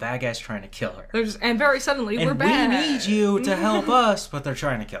half, they're the bad guys trying to kill her. And very suddenly, we're bad. And we need you to help us, but they're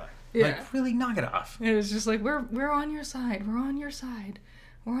trying to kill her. Yeah. Like, really knock it off. And it's just like, we're on your side. We're on your side.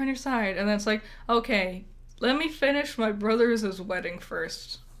 We're on your side. And then it's like, okay, let me finish my brother's wedding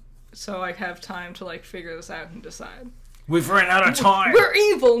first, so I have time to, like, figure this out and decide. We've run out of time. We're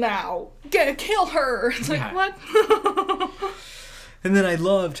evil now. Kill her. It's like, what? And then I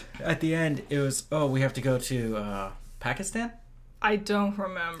loved, at the end, it was, we have to go to Pakistan? I don't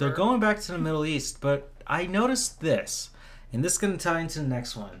remember. They're going back to the Middle East, but I noticed this, and this is going to tie into the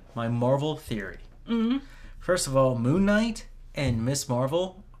next one, my Marvel theory. Mm-hmm. First of all, Moon Knight and Miss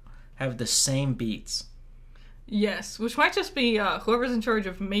Marvel have the same beats. Yes, which might just be whoever's in charge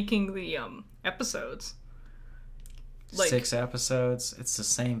of making the episodes. 6 episodes, it's the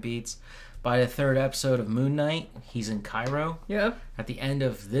same beats. By the 3rd episode of Moon Knight, he's in Cairo. Yeah. At the end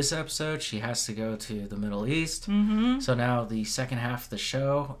of this episode, she has to go to the Middle East. Mm-hmm. So now the second half of the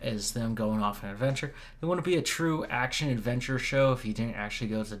show is them going off on an adventure. It wouldn't be a true action-adventure show if you didn't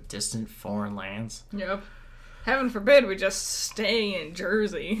actually go to distant foreign lands. Yep. Heaven forbid we just stay in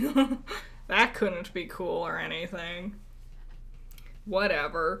Jersey. That couldn't be cool or anything.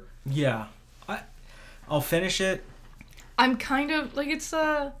 Whatever. Yeah. I'll finish it. I'm kind of, like, it's,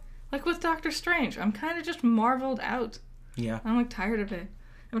 like with Doctor Strange, I'm kind of just marveled out. Yeah. I'm, like, tired of it.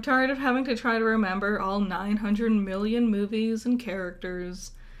 I'm tired of having to try to remember all 900 million movies and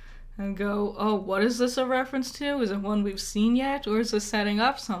characters and go, oh, what is this a reference to? Is it one we've seen yet? Or is this setting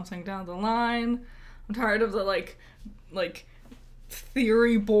up something down the line? I'm tired of the, like,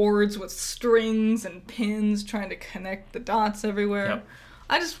 theory boards with strings and pins trying to connect the dots everywhere. Yep.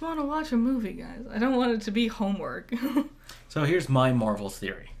 I just want to watch a movie, guys. I don't want it to be homework. So here's my Marvel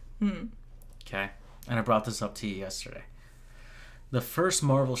theory. Hmm. Okay? And I brought this up to you yesterday. The first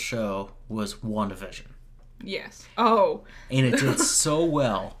Marvel show was WandaVision. Yes. Oh. And it did so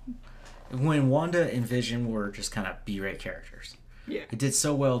well. When Wanda and Vision were just kind of B-rate characters. Yeah. It did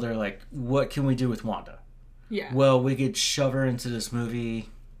so well, they're like, what can we do with Wanda? Yeah. Well, we could shove her into this movie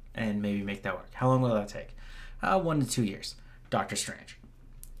and maybe make that work. How long will that take? 1 to 2 years. Doctor Strange.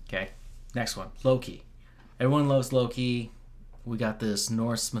 Okay. Next one. Loki. Everyone loves Loki. We got this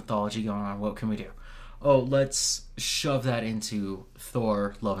Norse mythology going on. What can we do? Oh, let's shove that into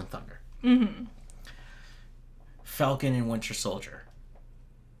Thor, Love and Thunder. Mm-hmm. Falcon and Winter Soldier.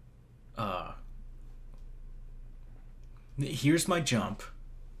 Here's my jump,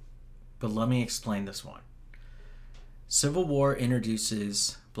 but let me explain this one. Civil War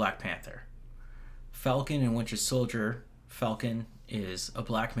introduces Black Panther. Falcon and Winter Soldier. Falcon is a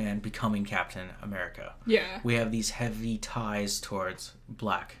black man becoming Captain America. Yeah. We have these heavy ties towards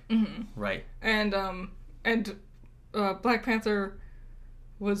black, right? And Black Panther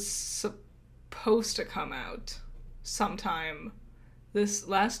was supposed to come out sometime this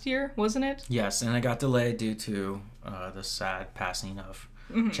last year, wasn't it? Yes, and it got delayed due to the sad passing of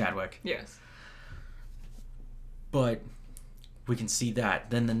Chadwick. Yes. But we can see that.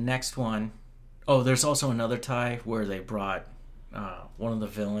 Then the next one, there's also another tie where they brought one of the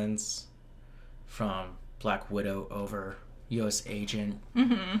villains from Black Widow over, U.S. Agent.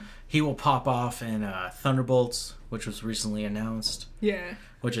 Mm-hmm. He will pop off in Thunderbolts, which was recently announced. Yeah.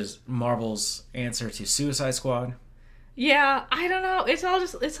 Which is Marvel's answer to Suicide Squad. Yeah, I don't know. It's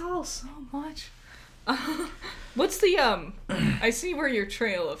all so much. What's the I see where your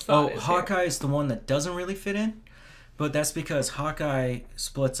trail of thought is. Hawkeye is the one that doesn't really fit in, but that's because Hawkeye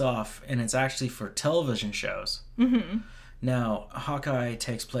splits off, and it's actually for television shows. Mm-hmm. Now, Hawkeye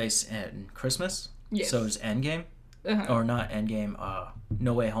takes place in Christmas, yes. So is Endgame, or not Endgame,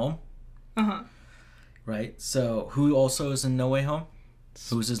 No Way Home. Right. So who also is in No Way Home?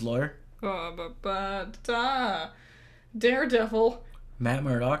 Who's his lawyer? Daredevil. Matt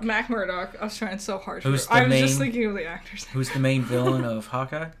Murdock. Mac Murdock. I was trying so hard. I was just thinking of the actors. Who's the main villain of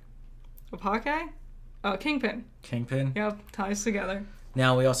Hawkeye? Of Hawkeye? Kingpin. Kingpin? Yep, ties together.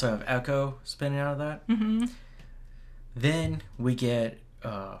 Now we also have Echo spinning out of that. Mm-hmm. Then we get,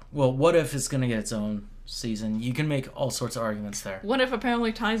 What If it's going to get its own season? You can make all sorts of arguments there. What If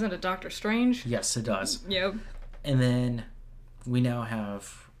apparently ties into Doctor Strange? Yes, it does. Yep. And then we now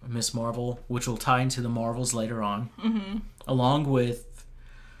have Miss Marvel, which will tie into the Marvels later on, along with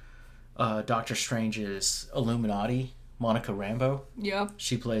Doctor Strange's Illuminati, Monica Rambeau. Yep.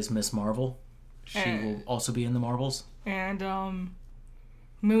 She plays Miss Marvel. She will also be in the Marvels. And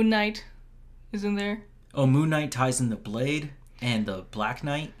Moon Knight is in there. Oh, Moon Knight ties in the Blade and the Black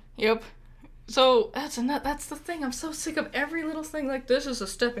Knight. Yep. So that's the thing. I'm so sick of every little thing. Like, this is a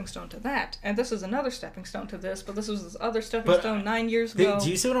stepping stone to that, and this is another stepping stone to this. But this was this other stepping stone 9 years ago. Do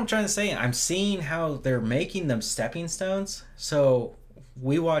you see what I'm trying to say? I'm seeing how they're making them stepping stones. So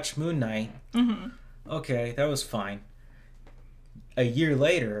we watched Moon Knight. Mm-hmm. Okay, that was fine. A year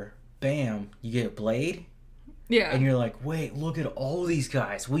later, bam, you get Blade. Yeah. And you're like, wait, look at all these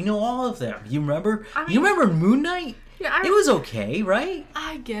guys. We know all of them. You remember? You remember Moon Knight? Yeah, it was okay, right?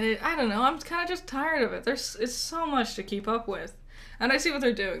 I get it. I don't know. I'm kind of just tired of it. It's so much to keep up with, and I see what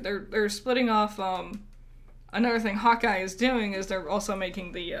they're doing. They're splitting off. Another thing Hawkeye is doing is they're also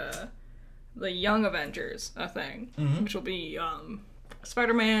making the the Young Avengers a thing, Mm-hmm. which will be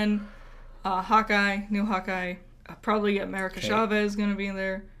Spider-Man, Hawkeye, new Hawkeye, probably America Okay. Chavez gonna be in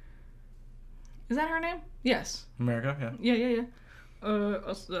there. Is that her name? Yes. America, yeah. Yeah.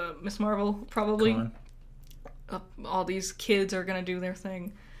 Miss Marvel, probably. Con. All these kids are gonna do their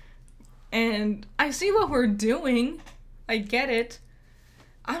thing. And I see what we're doing. I get it.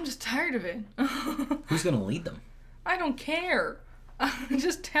 I'm just tired of it. Who's gonna lead them? I don't care.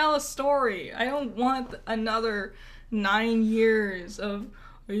 Just tell a story. I don't want another 9 years of,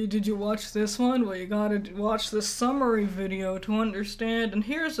 "Hey, did you watch this one? Well, you gotta watch the summary video to understand, and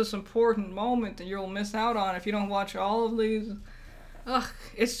here's this important moment that you'll miss out on if you don't watch all of these." Ugh,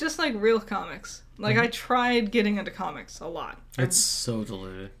 it's just like real comics. Like, I tried getting into comics a lot. It's so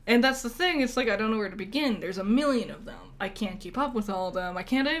diluted. And that's the thing, it's like I don't know where to begin. There's a million of them. I can't keep up with all of them. I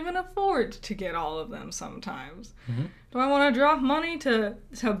can't even afford to get all of them sometimes. Mm-hmm. Do I want to drop money to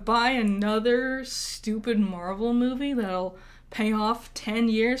buy another stupid Marvel movie that'll pay off 10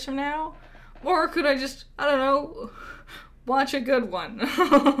 years from now? Or could I just, I don't know, watch a good one?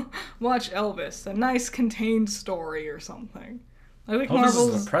 Watch Elvis, a nice contained story or something. I think This is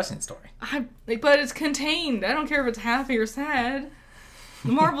Marvel's... a depressing story. But it's contained. I don't care if it's happy or sad.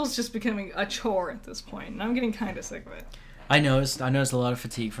 The Marvel's just becoming a chore at this point, and I'm getting kind of sick of it. I noticed a lot of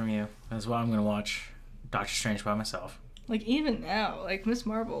fatigue from you. That's why I'm gonna watch Doctor Strange by myself. Like, even now, like, Miss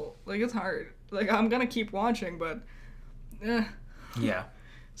Marvel, like, it's hard. Like, I'm gonna keep watching, but... Yeah.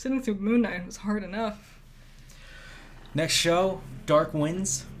 Sitting through Moon Knight was hard enough. Next show, Dark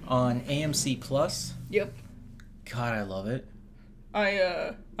Winds on AMC Plus. Yep. God, I love it.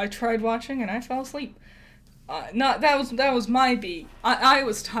 I tried watching and I fell asleep. That was my beat. I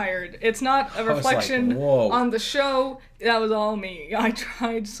was tired. It's not a reflection whoa. on the show. That was all me. I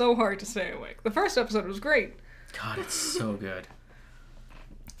tried so hard to stay awake. The first episode was great. God, it's so good.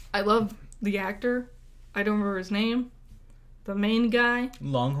 I love the actor. I don't remember his name. The main guy.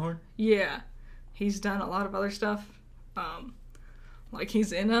 Longhorn? Yeah. He's done a lot of other stuff. Like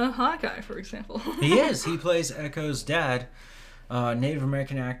he's in a Hawkeye, for example. He is. He plays Echo's dad, Native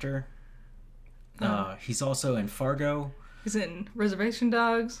American actor. He's also in Fargo. He's in Reservation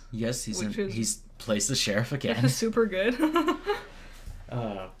Dogs. Yes, he's plays the sheriff again. Super good.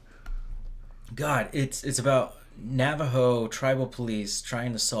 God, it's about Navajo tribal police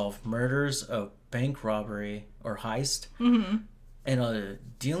trying to solve murders, a bank robbery or heist, and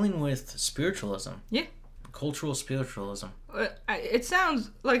dealing with spiritualism. Yeah. Cultural spiritualism. It sounds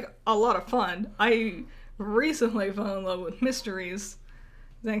like a lot of fun. I recently fell in love with mysteries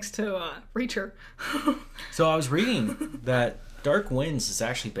thanks to Reacher. So I was reading that Dark Winds is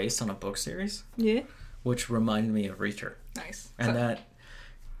actually based on a book series. Yeah. Which reminded me of Reacher. Nice. And that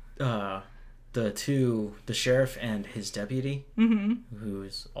the sheriff and his deputy, who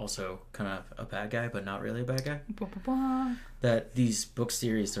is also kind of a bad guy, but not really a bad guy, that these book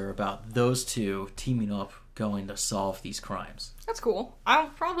series are about those two teaming up going to solve these crimes. That's cool. I'll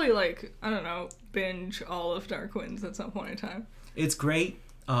probably, binge all of Dark Winds at some point in time. It's great.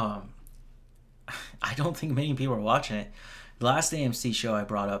 I don't think many people are watching it. The last AMC show I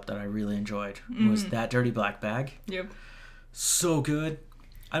brought up that I really enjoyed was That Dirty Black Bag. Yep. So good.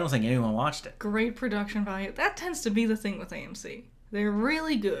 I don't think anyone watched it. Great production value. That tends to be the thing with AMC. They're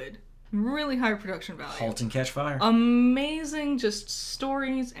really good. Really high production value. Halt and Catch Fire. Amazing just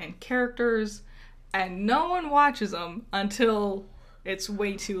stories and characters, and no one watches them until it's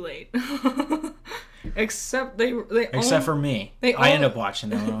way too late. Except for me. I end up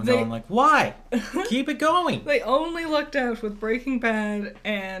watching them and I'm like, why? Keep it going. They only lucked out with Breaking Bad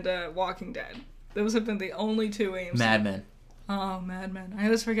and Walking Dead. Those have been the only two AMC. Mad Men. Oh, Mad Men. I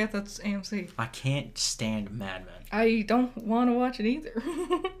always forget that's AMC. I can't stand Mad Men. I don't want to watch it either.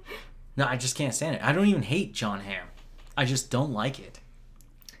 No, I just can't stand it. I don't even hate John Hamm. I just don't like it.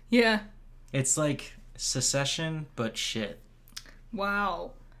 Yeah. It's like Succession, but shit.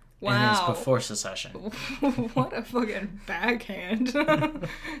 Wow. And it's before Succession. What a fucking backhand.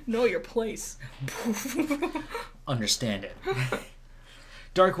 Know your place. Understand it.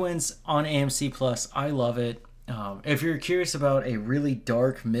 Dark Winds on AMC Plus. I love it. If you're curious about a really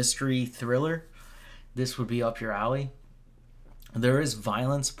dark mystery thriller, this would be up your alley. There is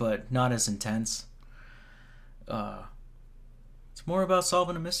violence, but not as intense. It's more about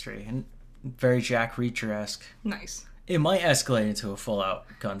solving a mystery and very Jack Reacher-esque. Nice. It might escalate into a full-out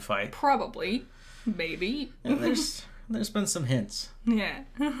gunfight. Probably. Maybe. And there's been some hints. Yeah.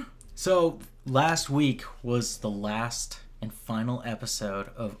 So, last week was the last and final episode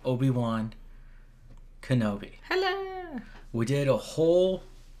of Obi-Wan Kenobi. Hello. We did a whole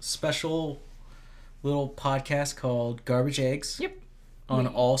special little podcast called Garbage Eggs. Yep. on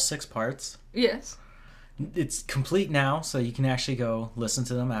all 6 parts. Yes. It's complete now, so you can actually go listen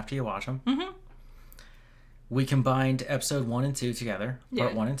to them after you watch them. Mm-hmm. We combined episode 1 and 2 together,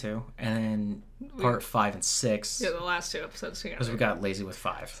 part 1 and 2, and then part 5 and 6. Yeah, the last 2 episodes together. Because we got lazy with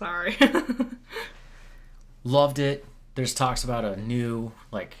 5. Sorry. Loved it. There's talks about a new,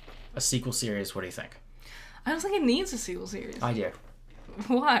 like, a sequel series. What do you think? I don't think it needs a sequel series. I do.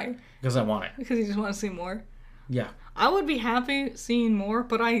 Why? Because I want it. Because you just want to see more? Yeah. I would be happy seeing more,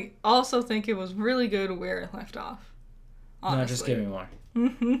 but I also think it was really good where it left off. Honestly. No, just give me more.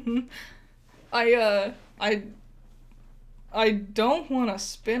 I don't want a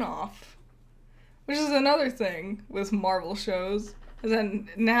spin-off, which is another thing with Marvel shows, is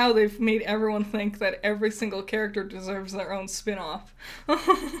that now they've made everyone think that every single character deserves their own spin-off.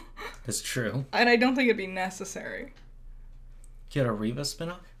 That's true. And I don't think it'd be necessary. Get a Reva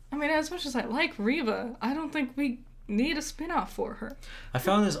spin-off? I mean, as much as I like Reva, I don't think we need a spin-off for her. I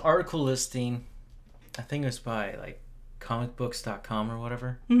found this article listing, I think it was by, like, comicbooks.com or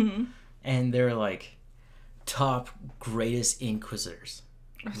whatever. Mm-hmm. And they're, like, top greatest Inquisitors,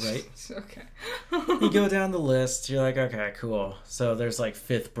 right? Okay. You go down the list, you're like, okay, cool. So there's, like,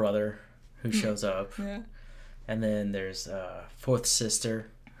 5th brother who shows up. Yeah. And then there's 4th sister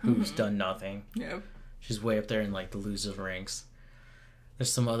who's done nothing. Yep. She's way up there in, like, the loser ranks.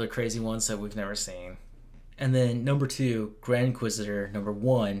 There's some other crazy ones that we've never seen. And then number 2, Grand Inquisitor. Number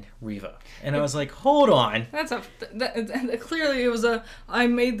 1, Reva. And I was like, hold on. Clearly it was I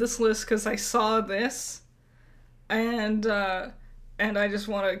made this list because I saw this, and I just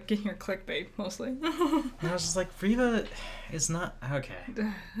want to get your clickbait mostly. And I was just like, Reva is not okay.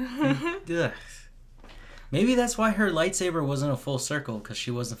 Ugh. Maybe that's why her lightsaber wasn't a full circle, because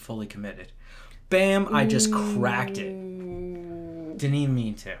she wasn't fully committed. Bam! I just cracked it. Didn't even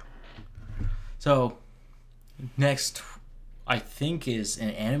mean to. So, next, I think, is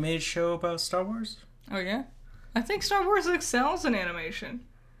an animated show about Star Wars. Oh, yeah? I think Star Wars excels in animation.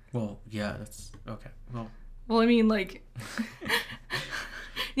 Well, yeah, that's... Okay, well... Well, I mean, like...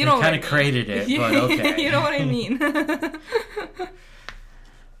 you know, kind of created it, but okay. You know what I mean.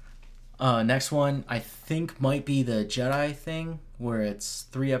 Next one, I think, might be the Jedi thing, where it's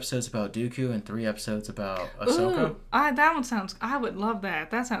 3 episodes about Dooku and 3 episodes about Ahsoka. Ooh, that one sounds... I would love that.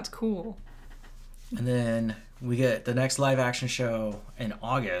 That sounds cool. And then we get the next live-action show in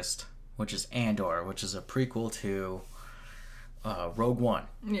August, which is Andor, which is a prequel to Rogue One.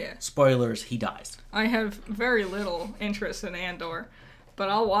 Yeah. Spoilers, he dies. I have very little interest in Andor, but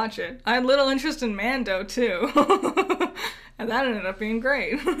I'll watch it. I had little interest in Mando, too. And that ended up being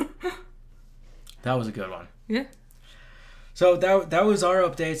great. That was a good one. Yeah. So that was our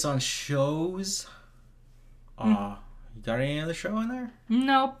updates on shows. You got any other show in there?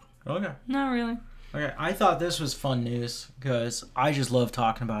 Nope. Okay. Not really. Okay, I thought this was fun news because I just love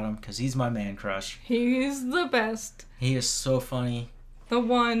talking about him because he's my man crush. He's the best. He is so funny. The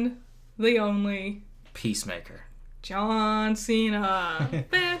one, the only. Peacemaker. John Cena.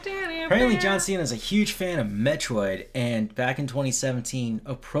 Apparently John Cena is a huge fan of Metroid, and back in 2017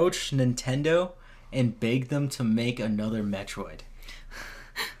 approached Nintendo and begged them to make another Metroid.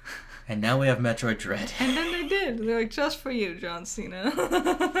 And now we have Metroid Dread. And then they did. They're like, just for you, John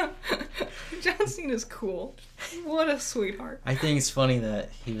Cena. John Cena's cool. What a sweetheart. I think it's funny that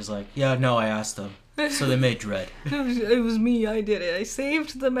he was like, yeah, no, I asked them. So they made Dread. It was me, I did it. I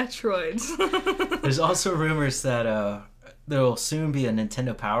saved the Metroids. There's also rumors that there will soon be a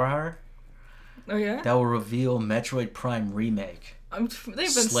Nintendo Power Hour. Oh, yeah? That will reveal Metroid Prime Remake. They've been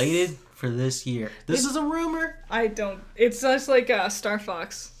slated for this year. This is a rumor? I don't... It's just like Star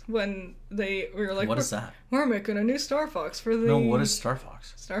Fox. When we were like, what is that? We're making a new Star Fox for the... No, what is Star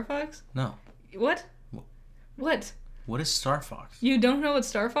Fox? Star Fox? No. What? What? What is Star Fox? You don't know what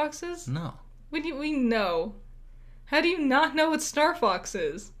Star Fox is? No. We know. How do you not know what Star Fox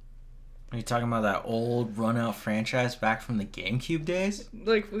is? Are you talking about that old run-out franchise back from the GameCube days?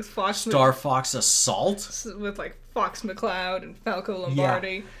 Like with Fox... Star Fox Assault? With like Fox McCloud and Falco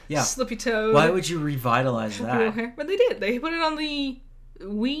Lombardi. Yeah. Slippy Toad. Why would you revitalize that? But they did. They put it on the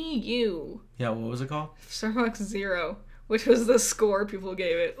Wii U. Yeah, what was it called? Star Fox Zero, which was the score people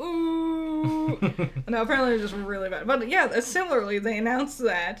gave it. Ooh. Now apparently it's just really bad. But yeah, similarly, they announced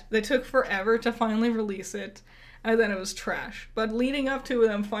that. They took forever to finally release it. And then it was trash. But leading up to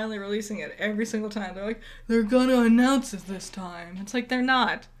them finally releasing it, every single time, they're like, they're gonna announce it this time. It's like, they're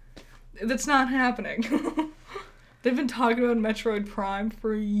not. That's not happening. They've been talking about Metroid Prime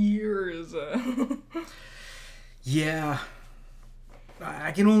for years. Yeah.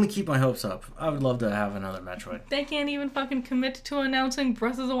 I can only keep my hopes up. I would love to have another Metroid. They can't even fucking commit to announcing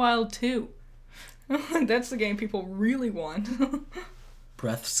Breath of the Wild 2. That's the game people really want.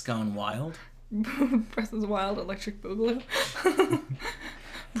 Breath's Gone Wild. Breath is Wild, Electric Boogaloo.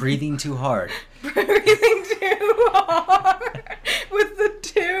 Breathing Too Hard. Breathing Too Hard. With the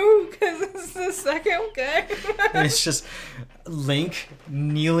 2, because it's the second game. And it's just Link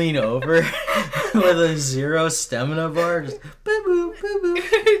kneeling over with a 0 stamina bar. Just boo-boo, boo-boo.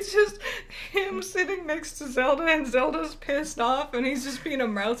 It's just him sitting next to Zelda, and Zelda's pissed off, and he's just being a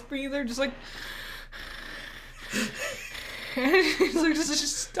mouth breather, just like... And he's like,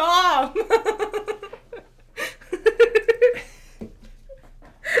 just stop!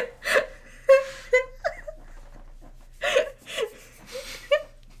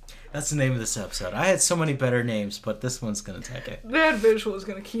 That's the name of this episode. I had so many better names, but this one's gonna take it. That visual is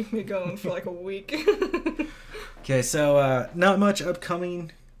gonna keep me going for like a week. Okay, so not much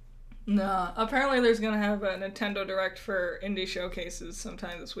upcoming. Nah, apparently there's gonna have a Nintendo Direct for indie showcases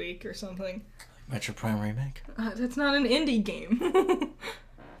sometime this week or something. Metro Prime Remake? It's not an indie game.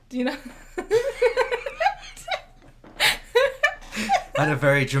 Do you know? I had a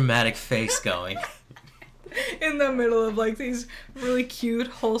very dramatic face going. In the middle of like these really cute,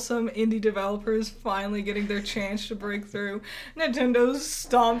 wholesome indie developers finally getting their chance to break through, Nintendo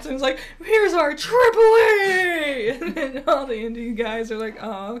stomps and is like, here's our AAA! And then all the indie guys are like,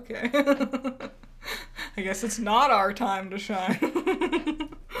 oh, okay. I guess it's not our time to shine.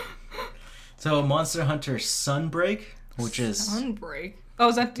 So Monster Hunter Sunbreak, which is... Sunbreak? Oh,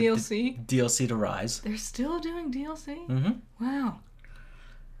 is that DLC? DLC to Rise. They're still doing DLC? Mm-hmm.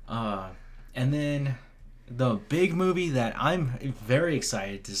 Wow. And then the big movie that I'm very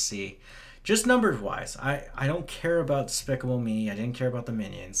excited to see, just numbers wise, I don't care about Despicable Me, I didn't care about the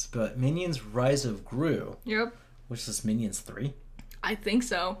Minions, but Minions Rise of Gru. Yep. Which is Minions 3. I think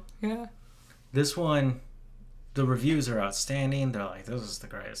so, yeah. This one, the reviews are outstanding. They're like, this is the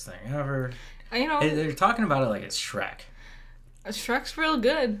greatest thing ever. You know, They're talking about it like it's Shrek. Shrek's real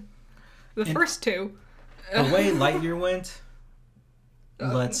good. The first 2. The way Lightyear went,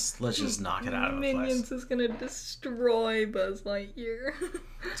 let's just knock it out of the place. Minions is gonna destroy Buzz Lightyear.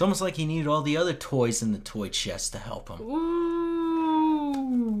 It's almost like he needed all the other toys in the toy chest to help him. Ooh.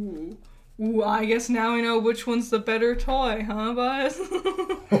 Ooh, I guess now we know which one's the better toy, huh, Buzz?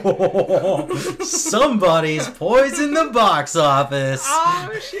 Somebody's poisoned the box office. Oh,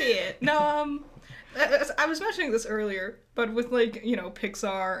 shit. No, I was mentioning this earlier, but with, like, you know,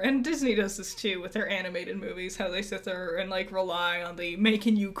 Pixar, and Disney does this too with their animated movies, how they sit there and, like, rely on the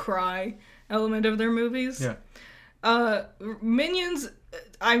making you cry element of their movies. Yeah. Minions,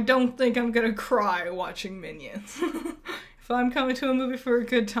 I don't think I'm gonna cry watching Minions. If I'm coming to a movie for a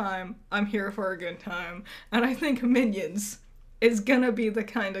good time, I'm here for a good time. And I think Minions is gonna be the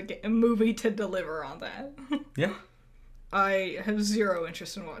kind of movie to deliver on that. Yeah. I have zero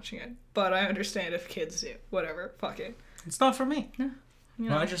interest in watching it, but I understand if kids do. Whatever, fuck it. It's not for me. Yeah, you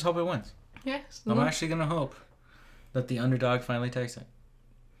know. Well, I just hope it wins. Yes. I'm actually going to hope that the underdog finally takes it.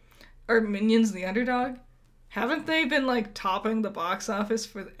 Are Minions the underdog? Haven't they been, like, topping the box office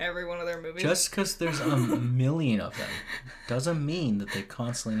for every one of their movies? Just because there's a million of them doesn't mean that they're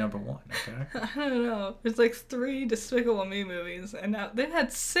constantly number one, okay? I don't know. There's, like, 3 Despicable Me movies, and now they've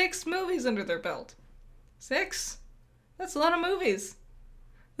had 6 movies under their belt. 6? That's a lot of movies.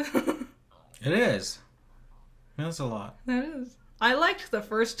 It is. That's a lot. That is. I liked the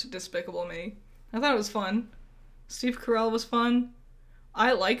first Despicable Me. I thought it was fun. Steve Carell was fun.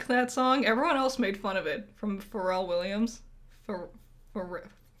 I like that song. Everyone else made fun of it. From Pharrell Williams.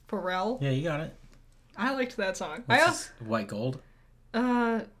 Pharrell? Yeah, you got it. I liked that song. White Gold?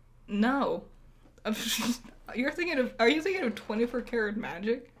 No. Are you thinking of 24 Karat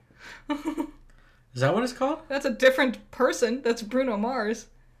Magic? Is that what it's called? That's a different person. That's Bruno Mars.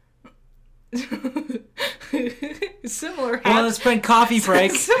 Similar hats. Well, it's been coffee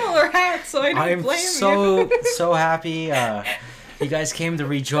break. Similar hats, so I don't blame you. I'm so happy you guys came to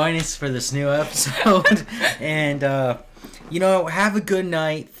rejoin us for this new episode. And, have a good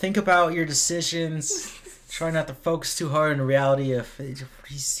night. Think about your decisions. Try not to focus too hard on reality. Are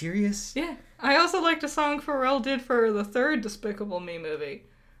you serious? Yeah. I also liked a song Pharrell did for the 3rd Despicable Me movie.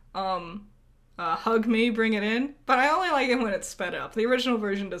 Hug Me, Bring It In. But I only like it when it's sped up. The original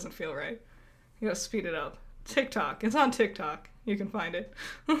version doesn't feel right. You gotta speed it up. TikTok. It's on TikTok. You can find it.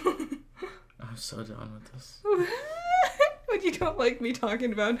 I'm so done with this. But you don't like me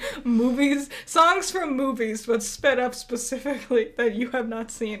talking about movies, songs from movies, but sped up specifically that you have not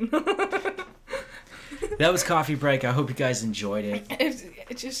seen. That was Coffee Break. I hope you guys enjoyed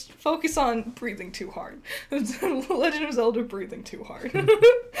it. Just focus on breathing too hard. Legend of Zelda breathing too hard.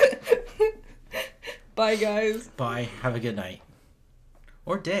 Bye, guys. Bye. Have a good night.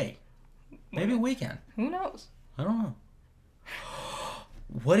 Or day. Maybe weekend. Who knows? I don't know.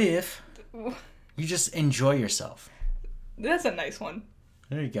 What if you just enjoy yourself? That's a nice one.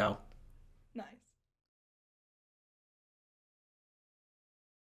 There you go.